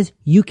Jesus says,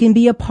 you can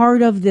be a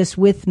part of this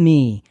with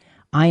me.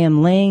 I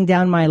am laying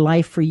down my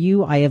life for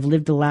you. I have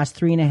lived the last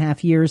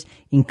 3.5 years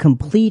in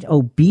complete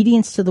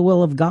obedience to the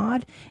will of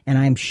God, and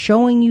I'm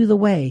showing you the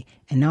way.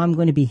 And now I'm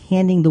going to be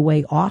handing the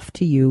way off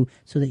to you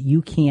so that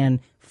you can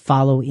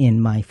follow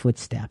in my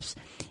footsteps.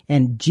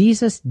 And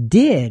Jesus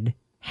did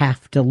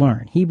have to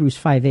learn. Hebrews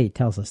 5:8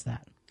 tells us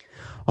that.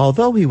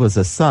 Although he was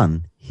a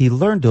son, he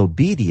learned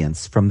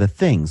obedience from the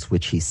things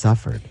which he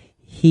suffered.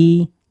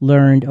 He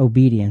learned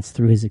obedience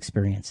through his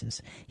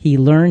experiences. He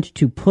learned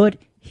to put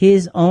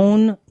his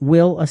own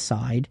will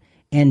aside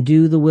and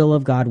do the will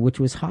of God, which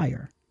was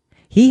higher.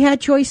 He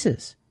had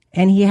choices,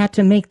 and he had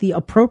to make the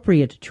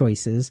appropriate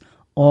choices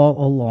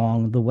all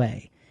along the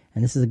way.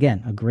 And this is,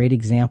 again, a great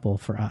example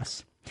for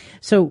us.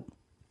 So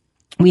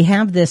we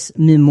have this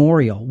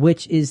memorial,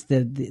 which is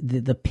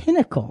the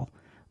pinnacle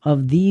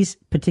of these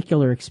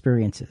particular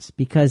experiences,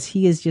 because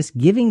he is just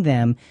giving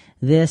them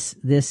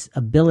this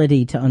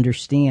ability to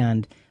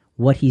understand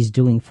what he's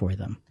doing for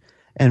them.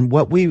 And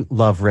what we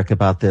love, Rick,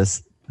 about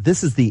this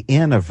is the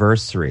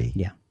anniversary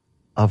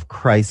of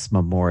Christ's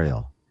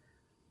memorial.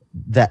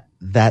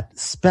 That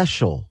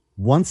special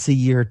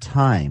once-a-year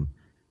time,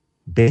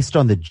 based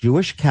on the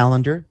Jewish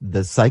calendar,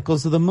 the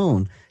cycles of the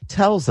moon,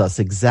 tells us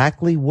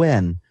exactly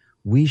when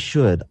we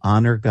should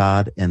honor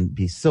God and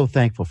be so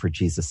thankful for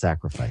Jesus'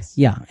 sacrifice.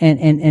 Yeah, and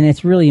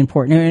it's really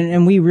important.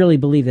 And we really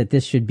believe that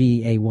this should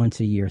be a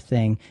once-a-year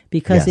thing,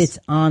 because Yes. it's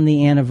on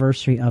the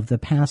anniversary of the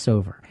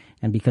Passover.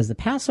 And because the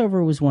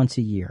Passover was once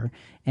a year,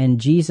 and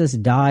Jesus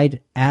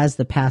died as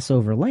the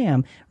Passover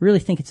lamb, really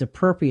think it's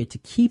appropriate to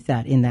keep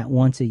that in that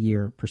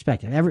once-a-year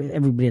perspective.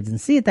 Everybody doesn't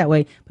see it that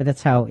way, but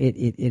that's how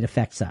it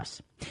affects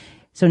us.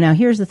 So now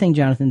here's the thing,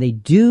 Jonathan. They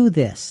do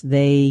this.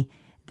 They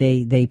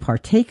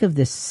partake of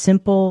this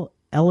simple,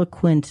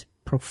 eloquent,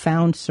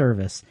 profound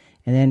service.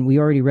 And then we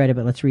already read it,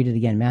 but let's read it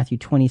again. Matthew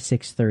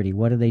 26:30.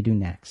 What do they do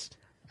next?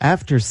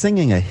 After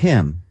singing a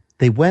hymn,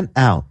 they went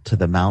out to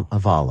the Mount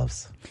of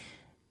Olives.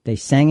 They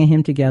sang a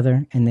hymn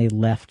together, and they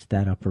left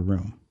that upper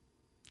room.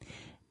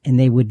 And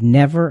they would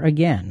never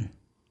again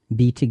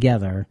be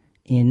together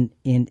in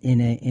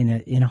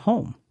a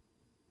home.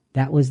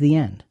 That was the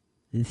end.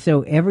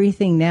 So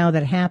everything now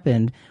that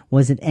happened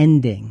was an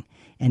ending.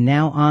 And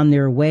now on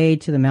their way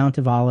to the Mount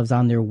of Olives,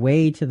 on their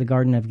way to the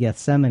Garden of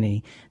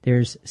Gethsemane,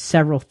 there's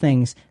several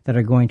things that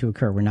are going to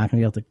occur. We're not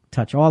going to be able to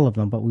touch all of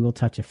them, but we will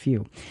touch a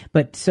few.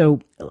 But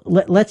so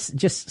let's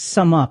just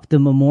sum up the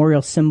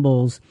memorial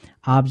symbols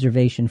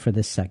observation for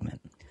this segment.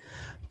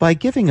 By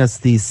giving us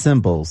these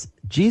symbols,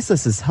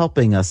 Jesus is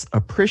helping us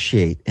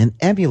appreciate and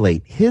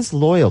emulate his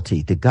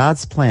loyalty to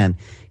God's plan,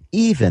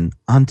 even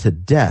unto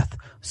death,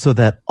 so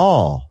that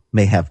all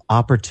may have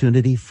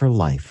opportunity for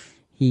life.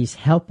 He's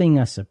helping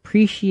us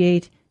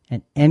appreciate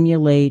and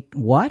emulate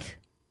what?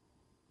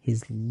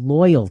 His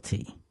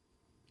loyalty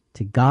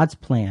to God's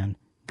plan,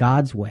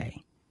 God's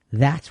way,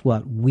 That's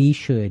what we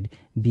should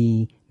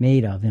be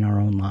made of in our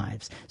own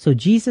lives. So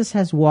Jesus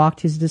has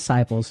walked his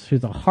disciples through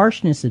the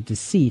harshness of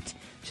deceit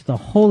to the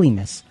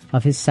holiness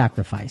of his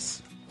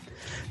sacrifice.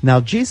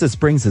 Now Jesus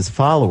brings his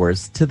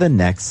followers to the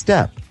next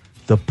step,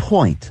 the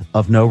point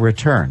of no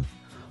return.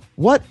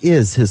 What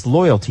is his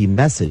loyalty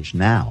message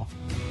now?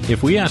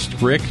 If we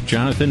asked Rick,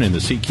 Jonathan, and the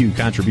CQ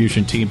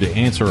contribution team to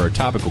answer our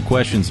topical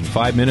questions in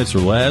 5 minutes or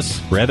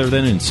less, rather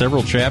than in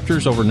several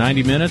chapters over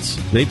 90 minutes,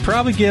 they'd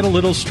probably get a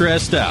little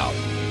stressed out.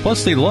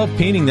 Plus, they love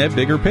painting that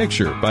bigger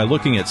picture by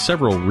looking at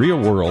several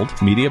real-world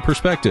media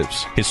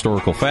perspectives,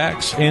 historical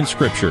facts, and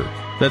scripture.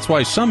 That's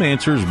why some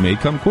answers may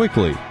come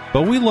quickly,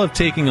 but we love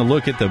taking a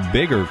look at the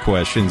bigger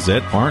questions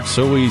that aren't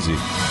so easy.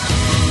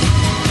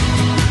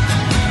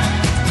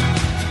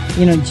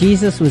 You know,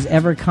 Jesus was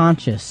ever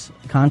conscious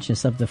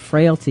of the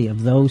frailty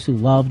of those who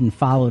loved and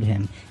followed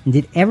him, and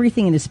did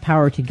everything in his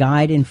power to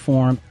guide,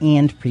 inform,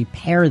 and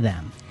prepare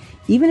them.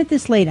 Even at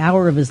this late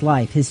hour of his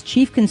life, his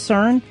chief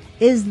concern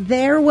is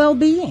their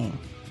well-being.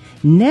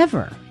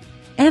 Never,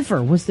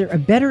 ever was there a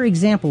better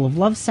example of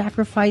love,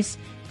 sacrifice,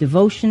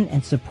 devotion,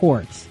 and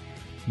support.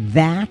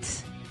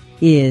 That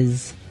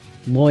is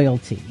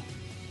loyalty.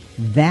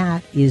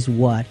 That is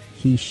what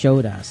he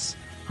showed us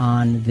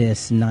on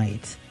this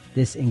night.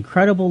 This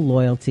incredible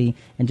loyalty.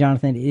 And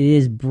Jonathan, it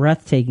is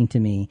breathtaking to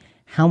me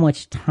how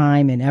much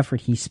time and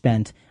effort he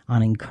spent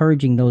on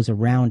encouraging those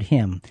around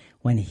him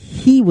when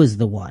he was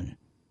the one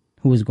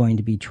who was going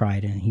to be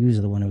tried and he was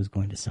the one who was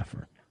going to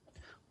suffer.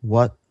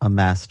 What a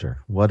master.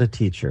 What a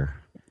teacher.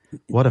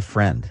 What a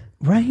friend.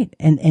 Right.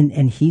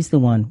 And he's the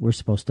one we're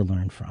supposed to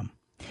learn from.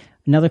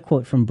 Another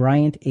quote from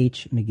Bryant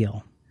H.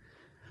 McGill.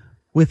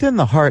 Within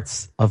the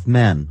hearts of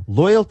men,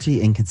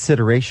 loyalty and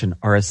consideration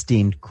are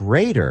esteemed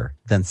greater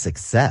than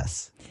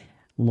success.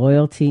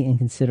 Loyalty and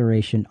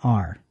consideration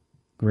are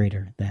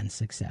greater than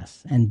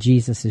success. And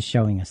Jesus is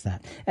showing us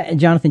that. And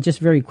Jonathan, just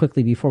very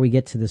quickly before we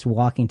get to this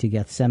walking to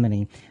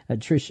Gethsemane,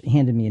 Trish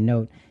handed me a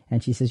note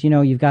and she says, you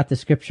know, you've got the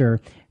scripture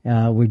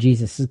where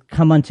Jesus says,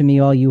 come unto me,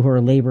 all you who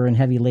are labor and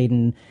heavy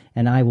laden,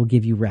 and I will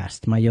give you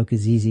rest. My yoke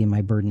is easy and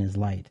my burden is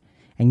light.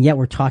 And yet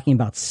we're talking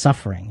about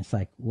suffering. It's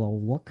like, well,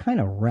 what kind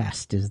of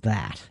rest is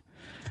that?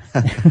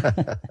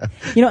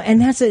 You know,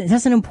 and that's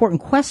an important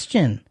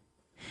question.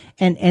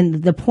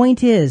 And the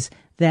point is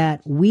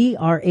that we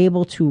are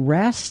able to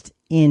rest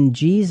in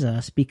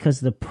Jesus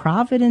because the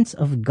providence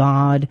of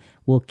God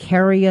will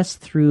carry us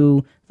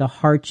through the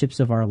hardships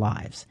of our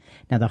lives.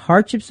 Now, the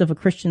hardships of a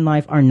Christian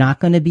life are not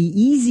going to be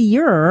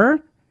easier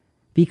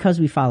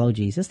because we follow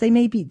Jesus. They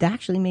may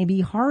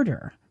be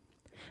harder,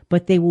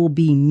 but they will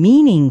be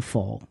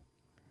meaningful.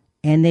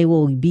 And they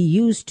will be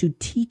used to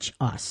teach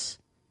us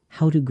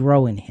how to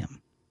grow in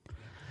him.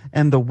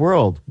 And the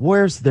world,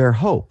 where's their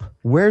hope?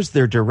 Where's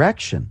their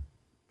direction?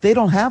 They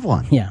don't have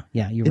one. Yeah,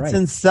 you're right. It's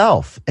in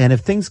self. And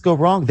if things go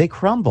wrong, they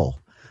crumble.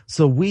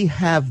 So we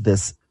have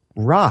this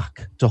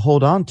rock to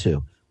hold on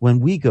to when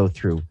we go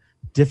through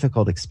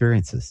difficult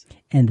experiences.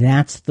 And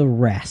that's the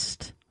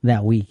rest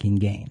that we can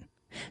gain.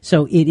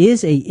 So it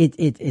is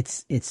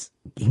it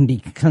can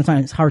be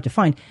sometimes hard to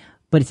find.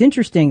 But it's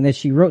interesting that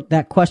she wrote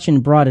that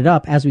question, brought it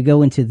up as we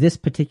go into this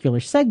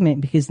particular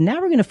segment, because now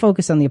we're going to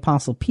focus on the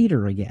Apostle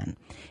Peter again.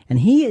 And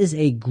he is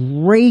a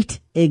great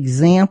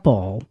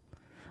example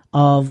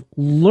of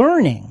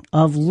learning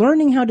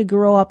how to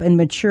grow up and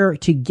mature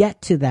to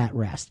get to that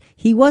rest.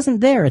 He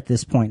wasn't there at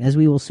this point, as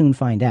we will soon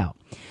find out.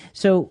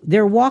 So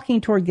they're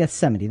walking toward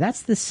Gethsemane.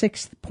 That's the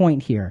sixth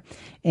point here.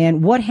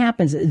 And what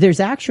happens,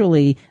 there's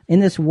actually, in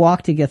this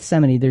walk to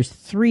Gethsemane, there's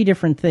three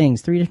different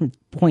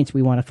points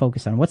we want to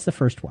focus on. What's the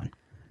first one?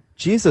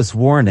 Jesus'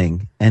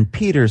 warning and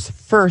Peter's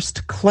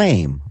first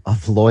claim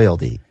of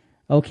loyalty.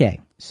 Okay,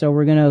 so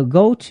we're going to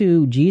go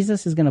to,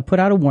 Jesus is going to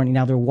put out a warning.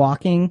 Now they're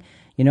walking,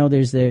 you know,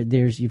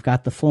 you've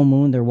got the full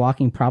moon. They're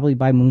walking probably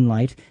by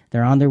moonlight.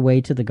 They're on their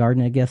way to the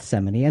Garden of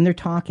Gethsemane, and they're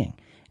talking.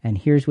 And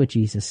here's what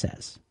Jesus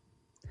says.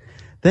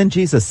 Then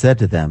Jesus said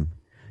to them,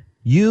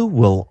 you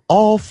will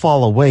all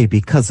fall away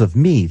because of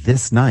me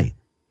this night.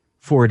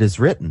 For it is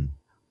written,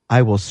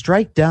 I will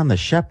strike down the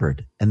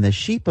shepherd, and the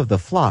sheep of the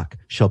flock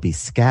shall be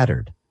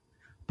scattered.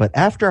 But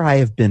after I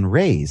have been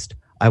raised,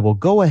 I will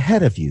go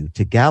ahead of you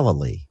to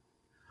Galilee.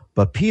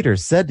 But Peter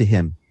said to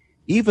him,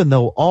 even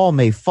though all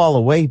may fall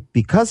away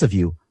because of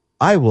you,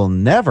 I will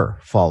never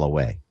fall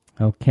away.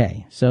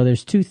 Okay, so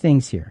there's two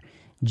things here.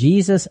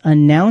 Jesus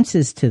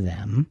announces to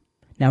them.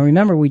 Now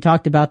remember, we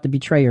talked about the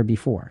betrayer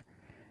before.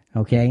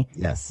 Okay?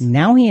 Yes.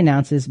 Now he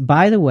announces,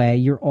 by the way,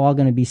 you're all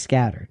going to be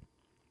scattered.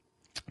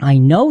 I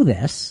know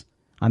this.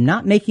 I'm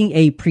not making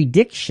a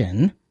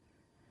prediction.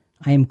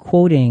 I am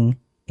quoting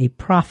a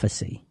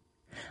prophecy.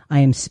 I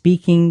am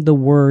speaking the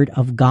word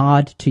of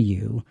God to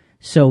you.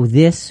 So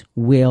this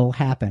will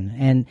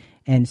happen.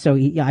 And so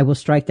I will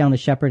strike down the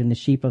shepherd, and the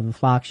sheep of the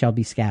flock shall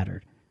be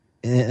scattered.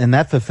 And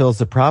that fulfills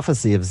the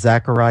prophecy of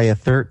Zechariah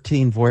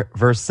 13,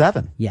 verse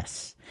 7.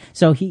 Yes.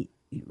 So he,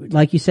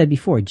 like you said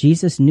before,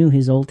 Jesus knew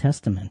his Old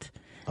Testament.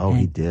 Oh,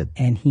 he did.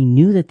 And he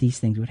knew that these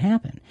things would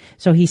happen.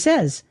 So he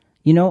says,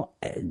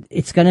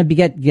 it's going to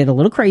get a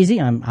little crazy.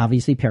 I'm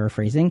obviously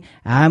paraphrasing.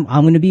 I'm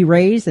going to be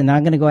raised and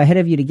I'm going to go ahead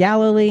of you to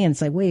Galilee. And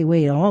it's like,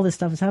 wait, all this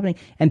stuff is happening.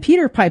 And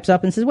Peter pipes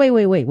up and says,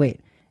 wait.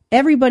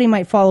 Everybody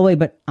might fall away,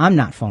 but I'm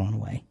not falling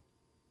away.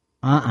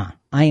 I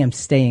am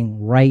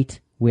staying right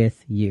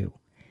with you.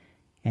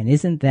 And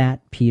isn't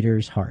that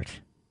Peter's heart?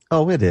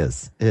 Oh, it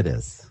is. It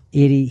is.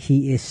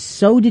 He is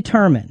so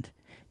determined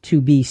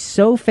to be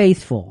so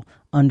faithful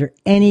under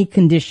any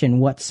condition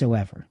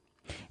whatsoever.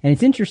 And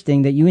it's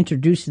interesting that you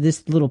introduced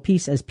this little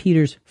piece as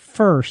Peter's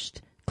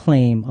first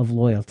claim of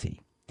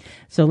loyalty.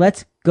 So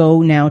let's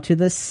go now to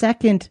the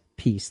second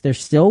piece. They're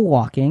still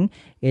walking.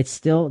 They're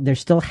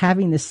still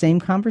having the same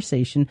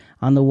conversation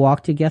on the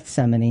walk to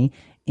Gethsemane.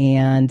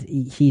 And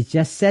he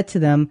just said to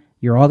them,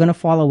 "You're all going to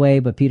fall away."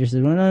 But Peter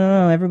says,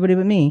 "No, everybody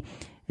but me."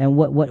 And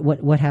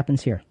what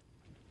happens here?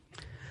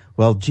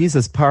 Well,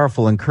 Jesus'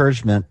 powerful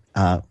encouragement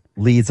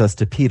leads us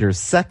to Peter's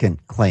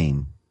second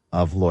claim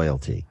of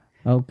loyalty.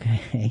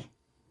 Okay.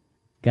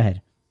 Go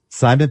ahead.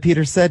 Simon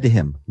Peter said to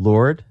him,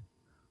 "Lord,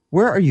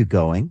 where are you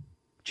going?"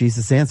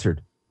 Jesus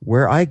answered,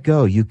 "Where I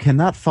go, you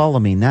cannot follow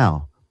me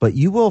now, but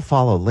you will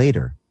follow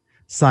later.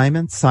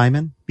 Simon,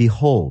 Simon,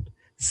 behold,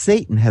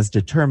 Satan has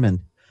determined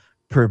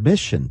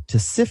permission to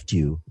sift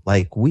you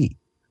like wheat.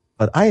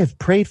 But I have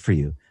prayed for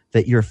you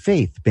that your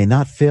faith may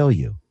not fail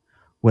you.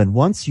 When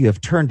once you have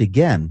turned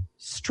again,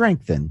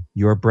 strengthen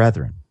your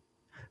brethren."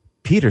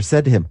 Peter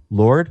said to him,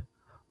 "Lord,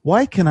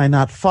 why can I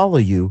not follow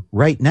you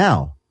right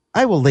now?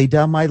 I will lay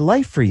down my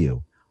life for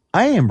you.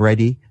 I am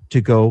ready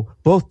to go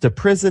both to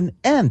prison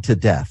and to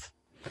death."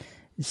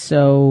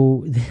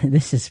 So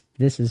this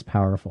is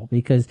powerful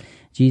because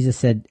Jesus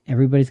said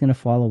everybody's going to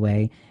fall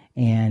away,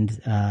 and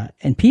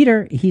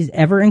Peter, he's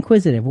ever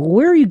inquisitive. Well,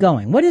 where are you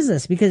going? What is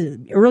this? Because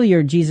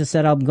earlier Jesus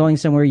said, "I'm going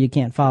somewhere you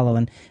can't follow,"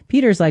 and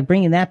Peter's like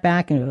bringing that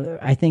back. And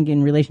I think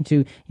in relation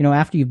to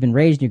after you've been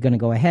raised, you're going to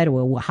go ahead.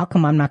 Well, how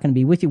come I'm not going to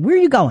be with you? Where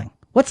are you going?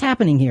 What's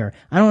happening here?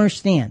 I don't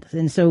understand.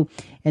 And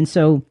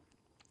so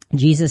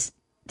Jesus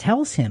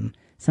tells him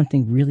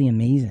something really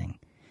amazing.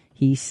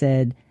 He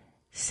said,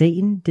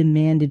 "Satan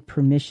demanded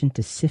permission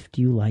to sift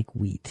you like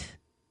wheat."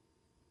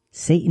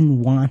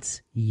 Satan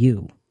wants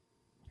you.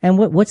 And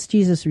what's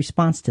Jesus'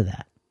 response to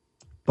that?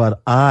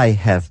 "But I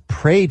have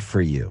prayed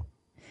for you."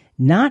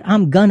 Not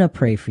 "I'm gonna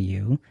pray for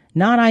you,"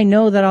 not "I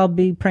know that I'll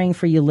be praying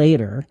for you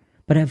later,"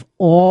 but I've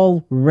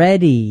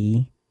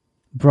already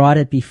brought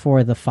it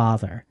before the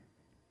Father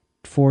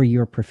for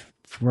your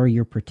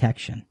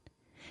protection.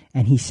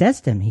 And he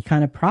says to him, he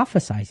kind of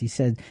prophesies, he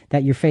said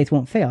that your faith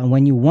won't fail. And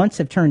when you once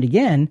have turned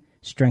again,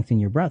 strengthen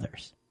your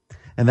brothers.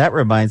 And that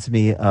reminds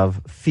me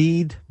of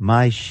 "feed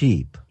my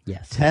sheep."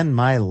 Yes. "Tend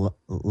my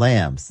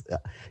lambs."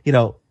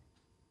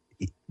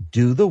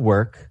 Do the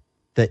work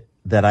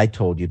that I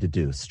told you to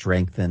do.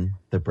 Strengthen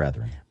the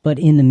brethren. But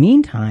in the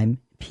meantime,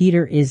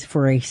 Peter is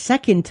for a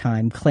second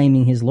time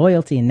claiming his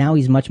loyalty, and now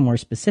he's much more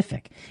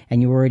specific.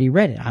 And you already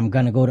read it.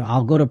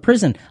 I'll go to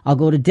prison. I'll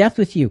go to death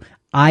with you.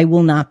 I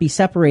will not be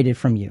separated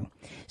from you.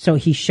 So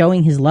he's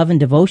showing his love and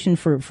devotion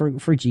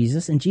for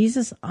Jesus, and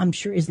Jesus, I'm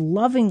sure, is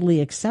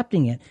lovingly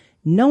accepting it,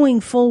 knowing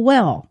full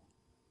well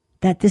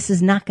that this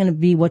is not going to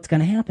be what's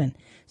going to happen.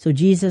 So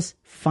Jesus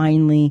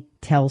finally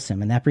tells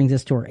him, and that brings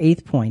us to our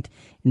 8th point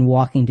in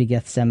walking to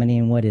Gethsemane,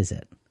 and what is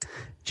it?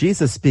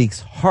 Jesus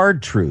speaks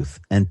hard truth,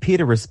 and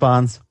Peter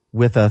responds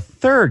with a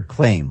third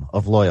claim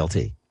of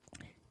loyalty.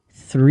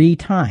 3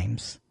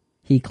 times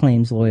he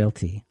claims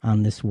loyalty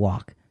on this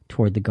walk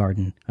toward the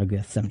Garden of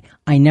Gethsemane.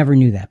 I never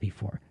knew that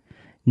before.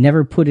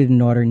 Never put it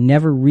in order,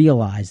 never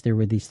realized there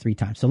were these 3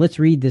 times. So let's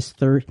read this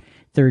third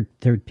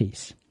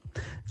piece.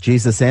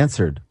 Jesus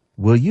answered,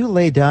 "Will you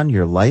lay down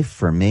your life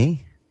for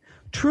me?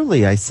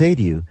 Truly I say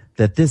to you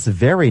that this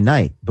very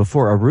night,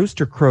 before a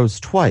rooster crows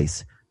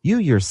twice, you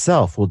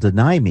yourself will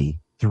deny me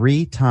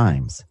 3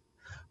 times.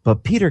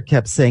 But Peter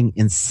kept saying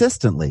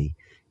insistently,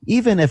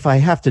 "Even if I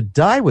have to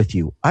die with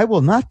you, I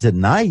will not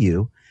deny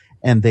you."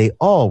 And they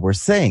all were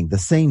saying the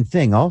same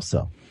thing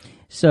also.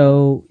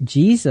 So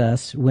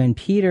Jesus, when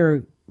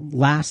Peter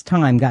last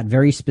time got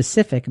very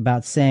specific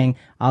about saying,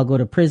 "I'll go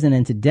to prison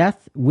and to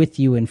death with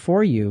you and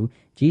for you,"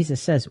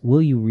 Jesus says,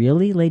 "Will you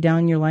really lay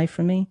down your life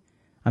for me?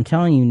 I'm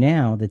telling you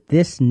now that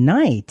this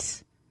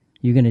night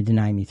you're going to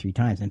deny me 3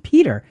 times. And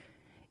Peter,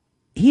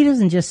 he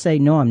doesn't just say,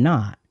 "No, I'm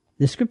not."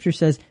 The scripture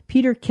says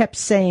Peter kept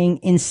saying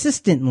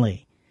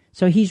insistently.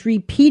 So he's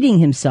repeating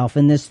himself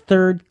in this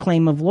third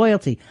claim of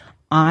loyalty.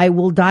 "I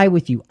will die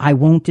with you. I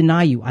won't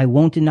deny you. I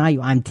won't deny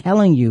you. I'm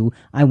telling you,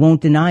 I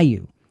won't deny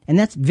you." And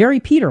that's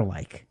very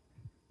Peter-like.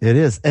 It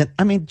is. And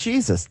I mean,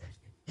 Jesus,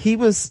 he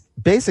was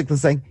basically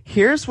saying,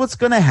 here's what's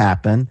going to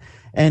happen,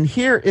 and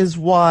here is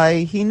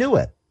why he knew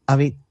it. I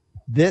mean,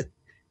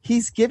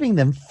 he's giving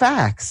them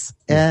facts,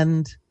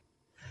 and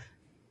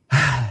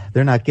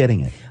they're not getting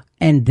it.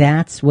 And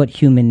that's what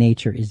human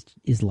nature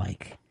is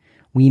like.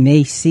 We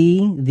may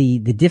see the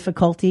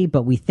difficulty,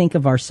 but we think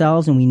of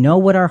ourselves and we know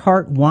what our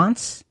heart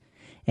wants.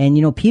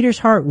 And, Peter's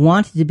heart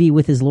wanted to be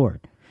with his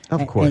Lord.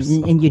 Of course.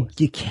 And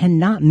you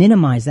cannot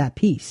minimize that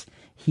piece.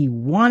 He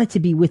wanted to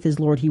be with his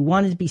Lord. He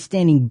wanted to be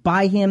standing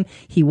by him.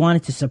 He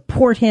wanted to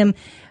support him,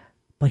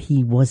 but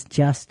he was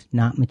just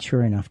not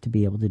mature enough to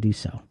be able to do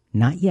so.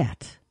 Not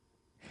yet.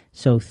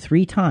 So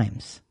 3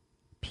 times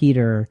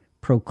Peter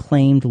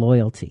proclaimed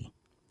loyalty.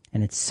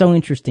 And it's so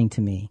interesting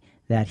to me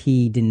that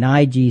he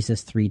denied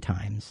Jesus 3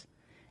 times,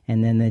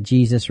 and then that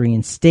Jesus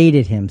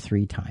reinstated him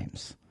 3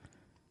 times.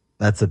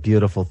 That's a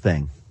beautiful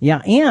thing.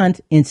 Yeah,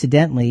 and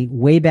incidentally,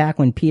 way back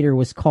when Peter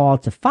was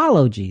called to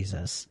follow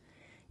Jesus,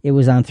 it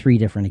was on 3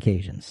 different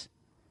occasions.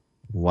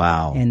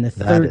 Wow. And the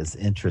that third- is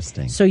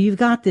interesting. So you've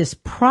got this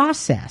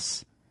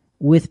process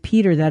with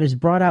Peter that is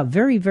brought out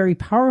very, very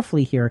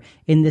powerfully here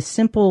in this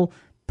simple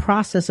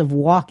process of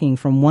walking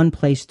from one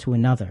place to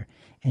another.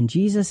 And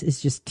Jesus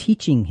is just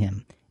teaching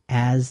him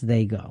as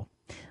they go.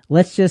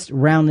 Let's just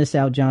round this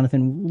out,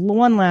 Jonathan.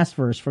 One last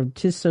verse from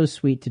 "'Tis So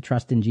Sweet to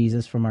Trust in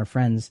Jesus" from our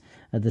friends,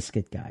 the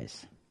Skit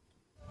Guys.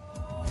 To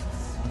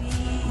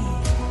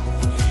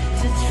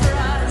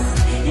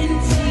trust in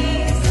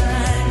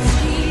Jesus,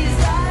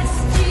 Jesus,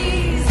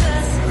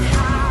 Jesus,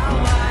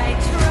 how I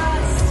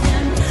trust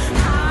him,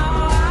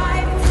 how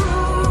I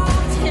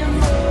proved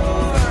him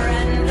o'er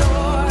and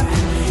o'er.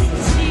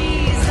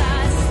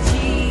 Jesus,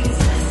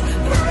 Jesus,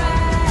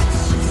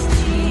 precious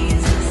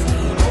Jesus,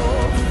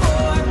 oh,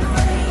 for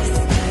grace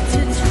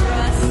to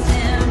trust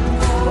him.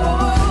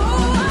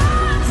 Oh,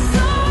 I'm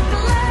so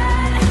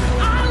glad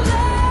I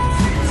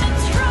learned to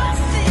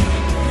trust him.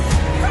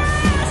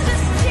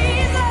 Precious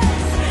Jesus,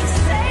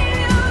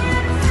 Savior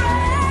and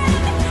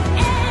friend,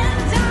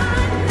 and I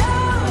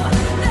know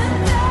that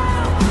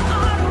thou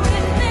art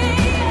with me,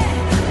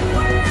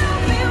 will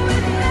be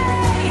with me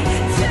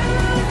to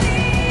the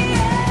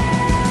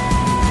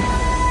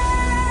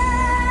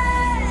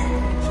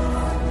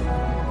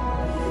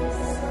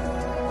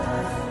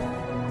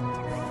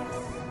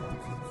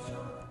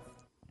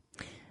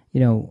You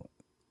know,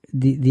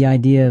 the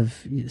idea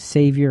of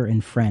Savior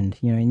and friend,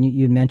 you know, and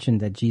you mentioned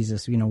that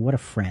Jesus, you know, what a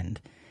friend,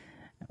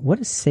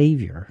 what a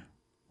Savior,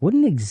 what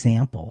an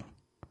example,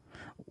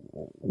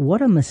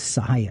 what a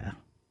Messiah,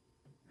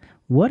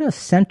 what a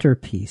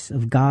centerpiece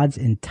of God's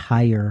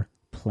entire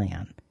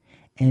plan.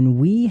 And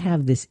we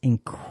have this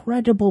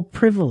incredible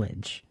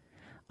privilege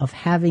of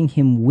having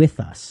him with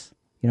us.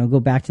 You know,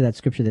 go back to that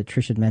scripture that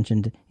Trish had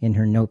mentioned in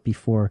her note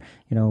before,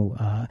 you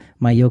know,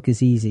 my yoke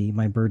is easy,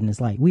 my burden is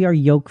light. We are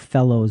yoke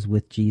fellows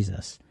with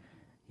Jesus.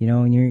 You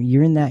know, and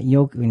you're in that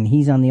yoke and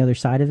he's on the other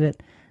side of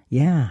it.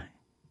 Yeah,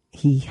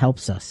 he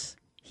helps us.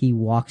 He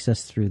walks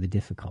us through the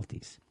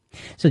difficulties.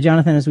 So,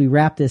 Jonathan, as we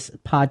wrap this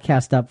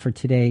podcast up for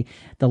today,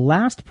 the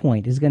last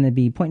point is going to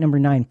be point number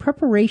 9,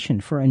 preparation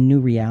for a new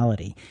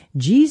reality.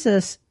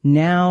 Jesus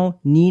now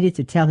needed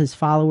to tell his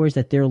followers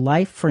that their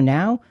life for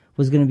now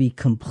was going to be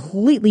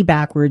completely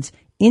backwards,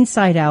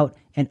 inside out,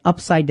 and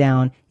upside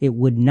down. It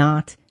would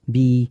not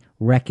be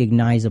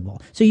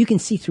recognizable. So you can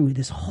see through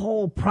this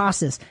whole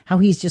process how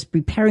he's just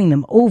preparing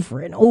them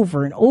over and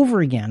over and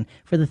over again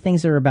for the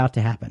things that are about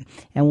to happen.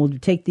 And we'll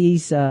take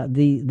this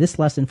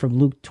lesson from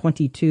Luke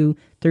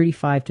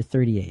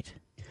 22:35-38.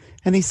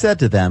 And he said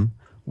to them,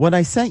 "When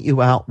I sent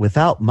you out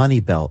without money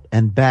belt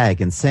and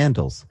bag and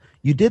sandals,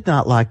 you did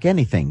not lack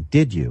anything,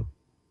 did you?"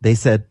 They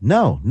said,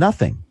 "No,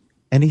 nothing."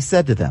 And he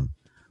said to them,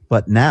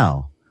 "But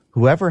now,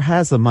 whoever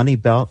has a money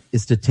belt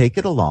is to take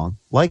it along,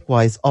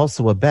 likewise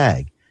also a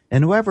bag.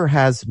 And whoever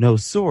has no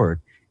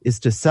sword is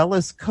to sell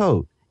his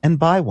coat and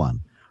buy one.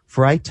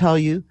 For I tell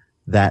you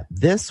that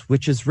this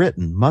which is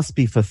written must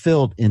be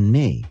fulfilled in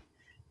me."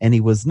 And he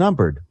was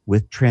numbered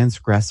with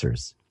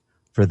transgressors.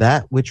 For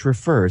that which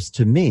refers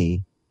to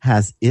me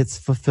has its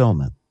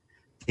fulfillment.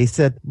 They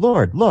said,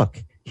 "Lord,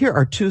 look, here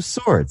are 2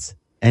 swords."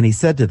 And he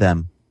said to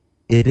them,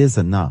 "It is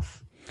enough."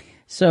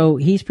 So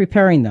he's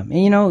preparing them.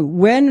 And, you know,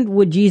 when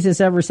would Jesus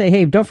ever say,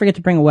 "Hey, don't forget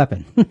to bring a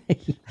weapon"?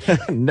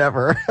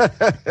 Never.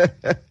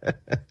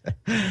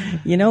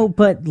 You know,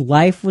 but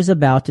life was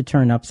about to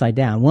turn upside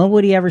down. When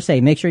would he ever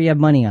say, "Make sure you have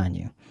money on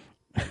you"?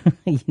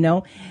 You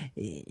know,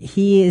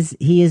 he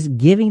is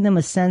giving them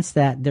a sense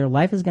that their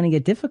life is going to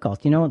get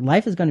difficult. You know,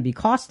 life is going to be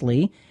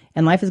costly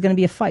and life is going to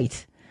be a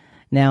fight.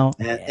 Now,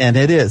 And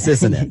it is,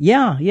 isn't it?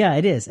 Yeah,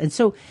 it is. And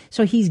so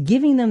he's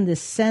giving them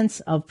this sense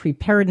of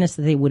preparedness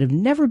that they would have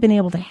never been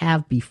able to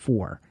have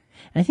before.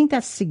 And I think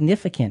that's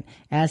significant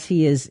as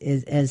he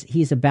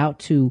is about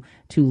to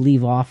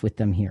leave off with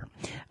them here.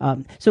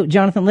 So,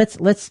 Jonathan,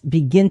 let's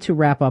begin to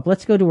wrap up.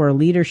 Let's go to our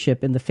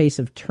leadership in the face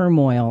of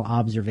turmoil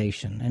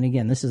observation. And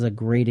again, this is a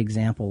great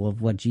example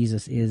of what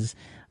Jesus is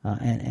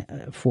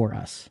for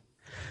us.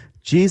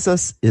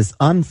 Jesus is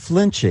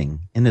unflinching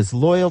in his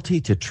loyalty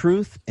to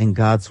truth and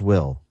God's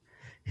will.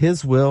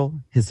 His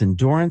will, his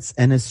endurance,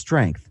 and his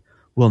strength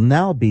will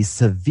now be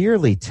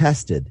severely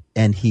tested,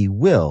 and he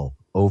will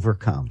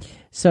overcome.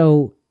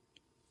 So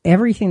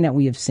everything that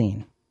we have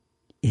seen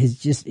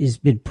has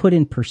been put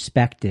in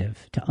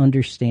perspective to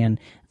understand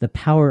the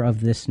power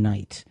of this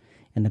night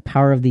and the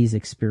power of these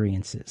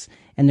experiences.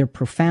 And they're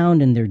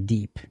profound and they're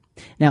deep.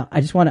 Now,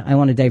 I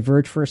want to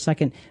diverge for a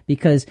second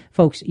because,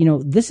 folks,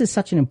 this is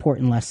such an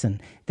important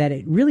lesson that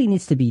it really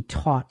needs to be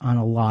taught on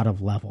a lot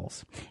of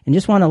levels. And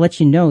just want to let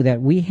you know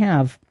that we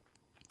have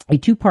a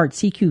 2-part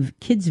CQ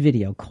Kids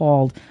video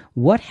called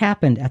What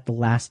Happened at the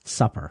Last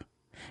Supper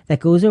that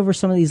goes over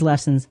some of these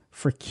lessons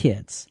for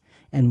kids.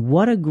 And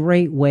what a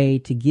great way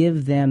to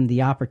give them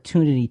the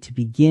opportunity to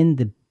begin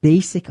the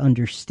basic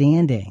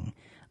understanding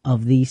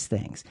of these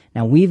things.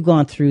 Now, we've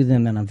gone through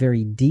them on a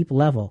very deep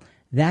level.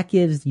 That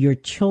gives your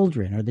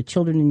children or the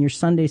children in your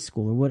Sunday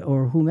school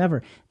or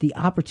whomever the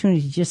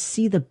opportunity to just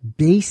see the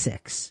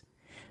basics,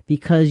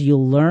 because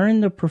you'll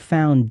learn the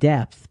profound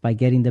depth by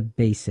getting the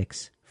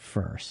basics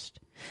first.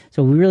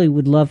 So we really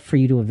would love for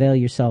you to avail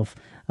yourself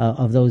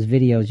of those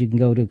videos. You can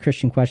go to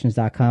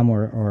ChristianQuestions.com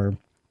or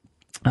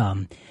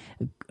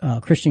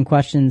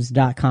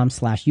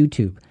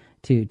ChristianQuestions.com/YouTube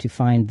to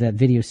find that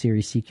video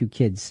series, CQ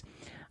Kids.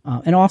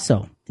 And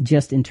also,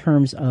 just in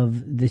terms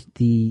of the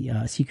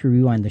CQ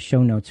Rewind, the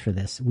show notes for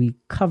this, we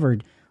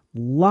covered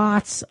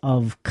lots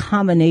of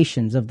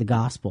combinations of the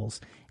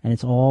Gospels, and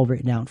it's all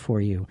written out for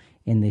you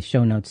in the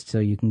show notes so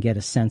you can get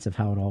a sense of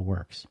how it all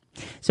works.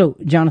 So,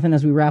 Jonathan,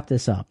 as we wrap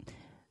this up,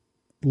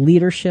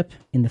 leadership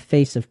in the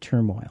face of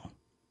turmoil.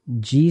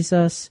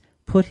 Jesus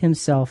put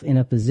himself in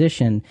a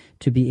position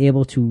to be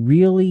able to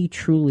really,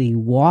 truly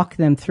walk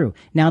them through.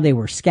 Now, they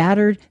were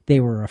scattered, they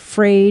were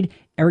afraid,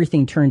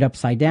 everything turned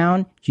upside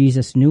down.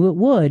 Jesus knew it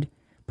would,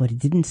 but it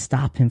didn't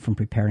stop him from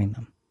preparing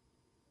them.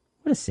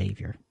 What a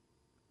Savior.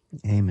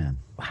 Amen.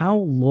 How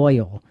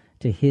loyal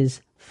to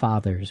his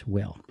Father's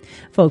will.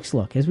 Folks,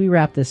 look, as we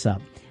wrap this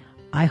up,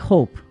 I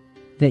hope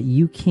that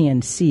you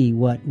can see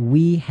what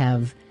we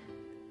have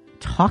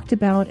talked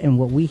about and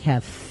what we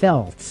have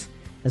felt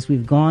as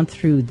we've gone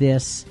through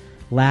this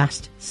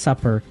Last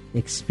Supper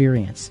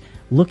experience,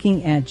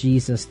 looking at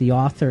Jesus, the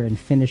author and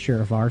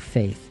finisher of our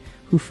faith,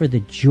 who for the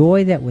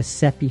joy that was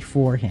set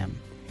before him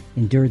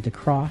endured the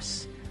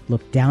cross,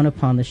 looked down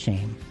upon the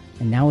shame,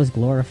 and now is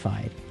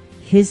glorified.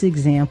 His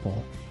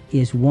example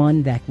is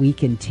one that we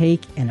can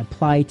take and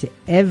apply to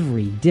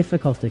every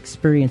difficult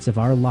experience of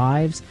our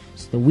lives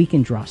so that we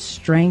can draw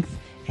strength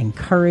and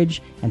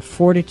courage and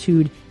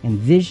fortitude and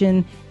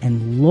vision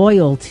and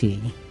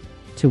loyalty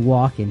to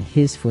walk in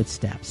his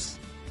footsteps.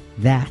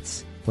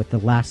 That's what the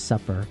Last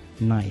Supper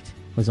night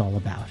was all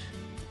about.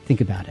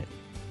 Think about it.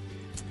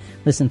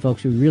 Listen,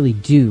 folks, we really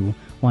do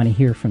want to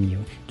hear from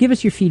you. Give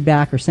us your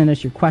feedback or send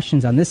us your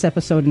questions on this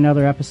episode and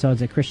other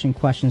episodes at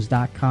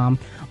ChristianQuestions.com.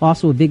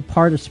 Also, a big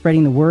part of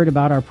spreading the word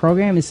about our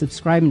program is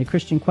subscribing to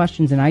Christian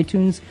Questions in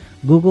iTunes,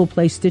 Google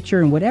Play,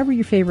 Stitcher, and whatever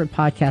your favorite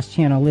podcast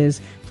channel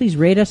is. Please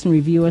rate us and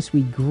review us.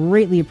 We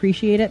greatly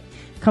appreciate it.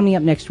 Coming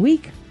up next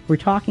week, we're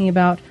talking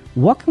about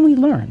what can we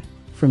learn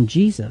from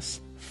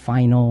Jesus'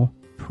 final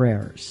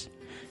prayers.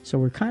 So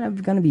we're kind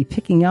of going to be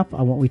picking up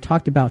on what we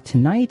talked about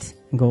tonight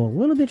and go a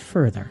little bit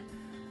further.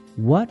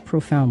 What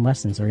profound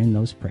lessons are in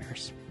those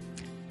prayers?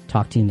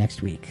 Talk to you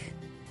next week.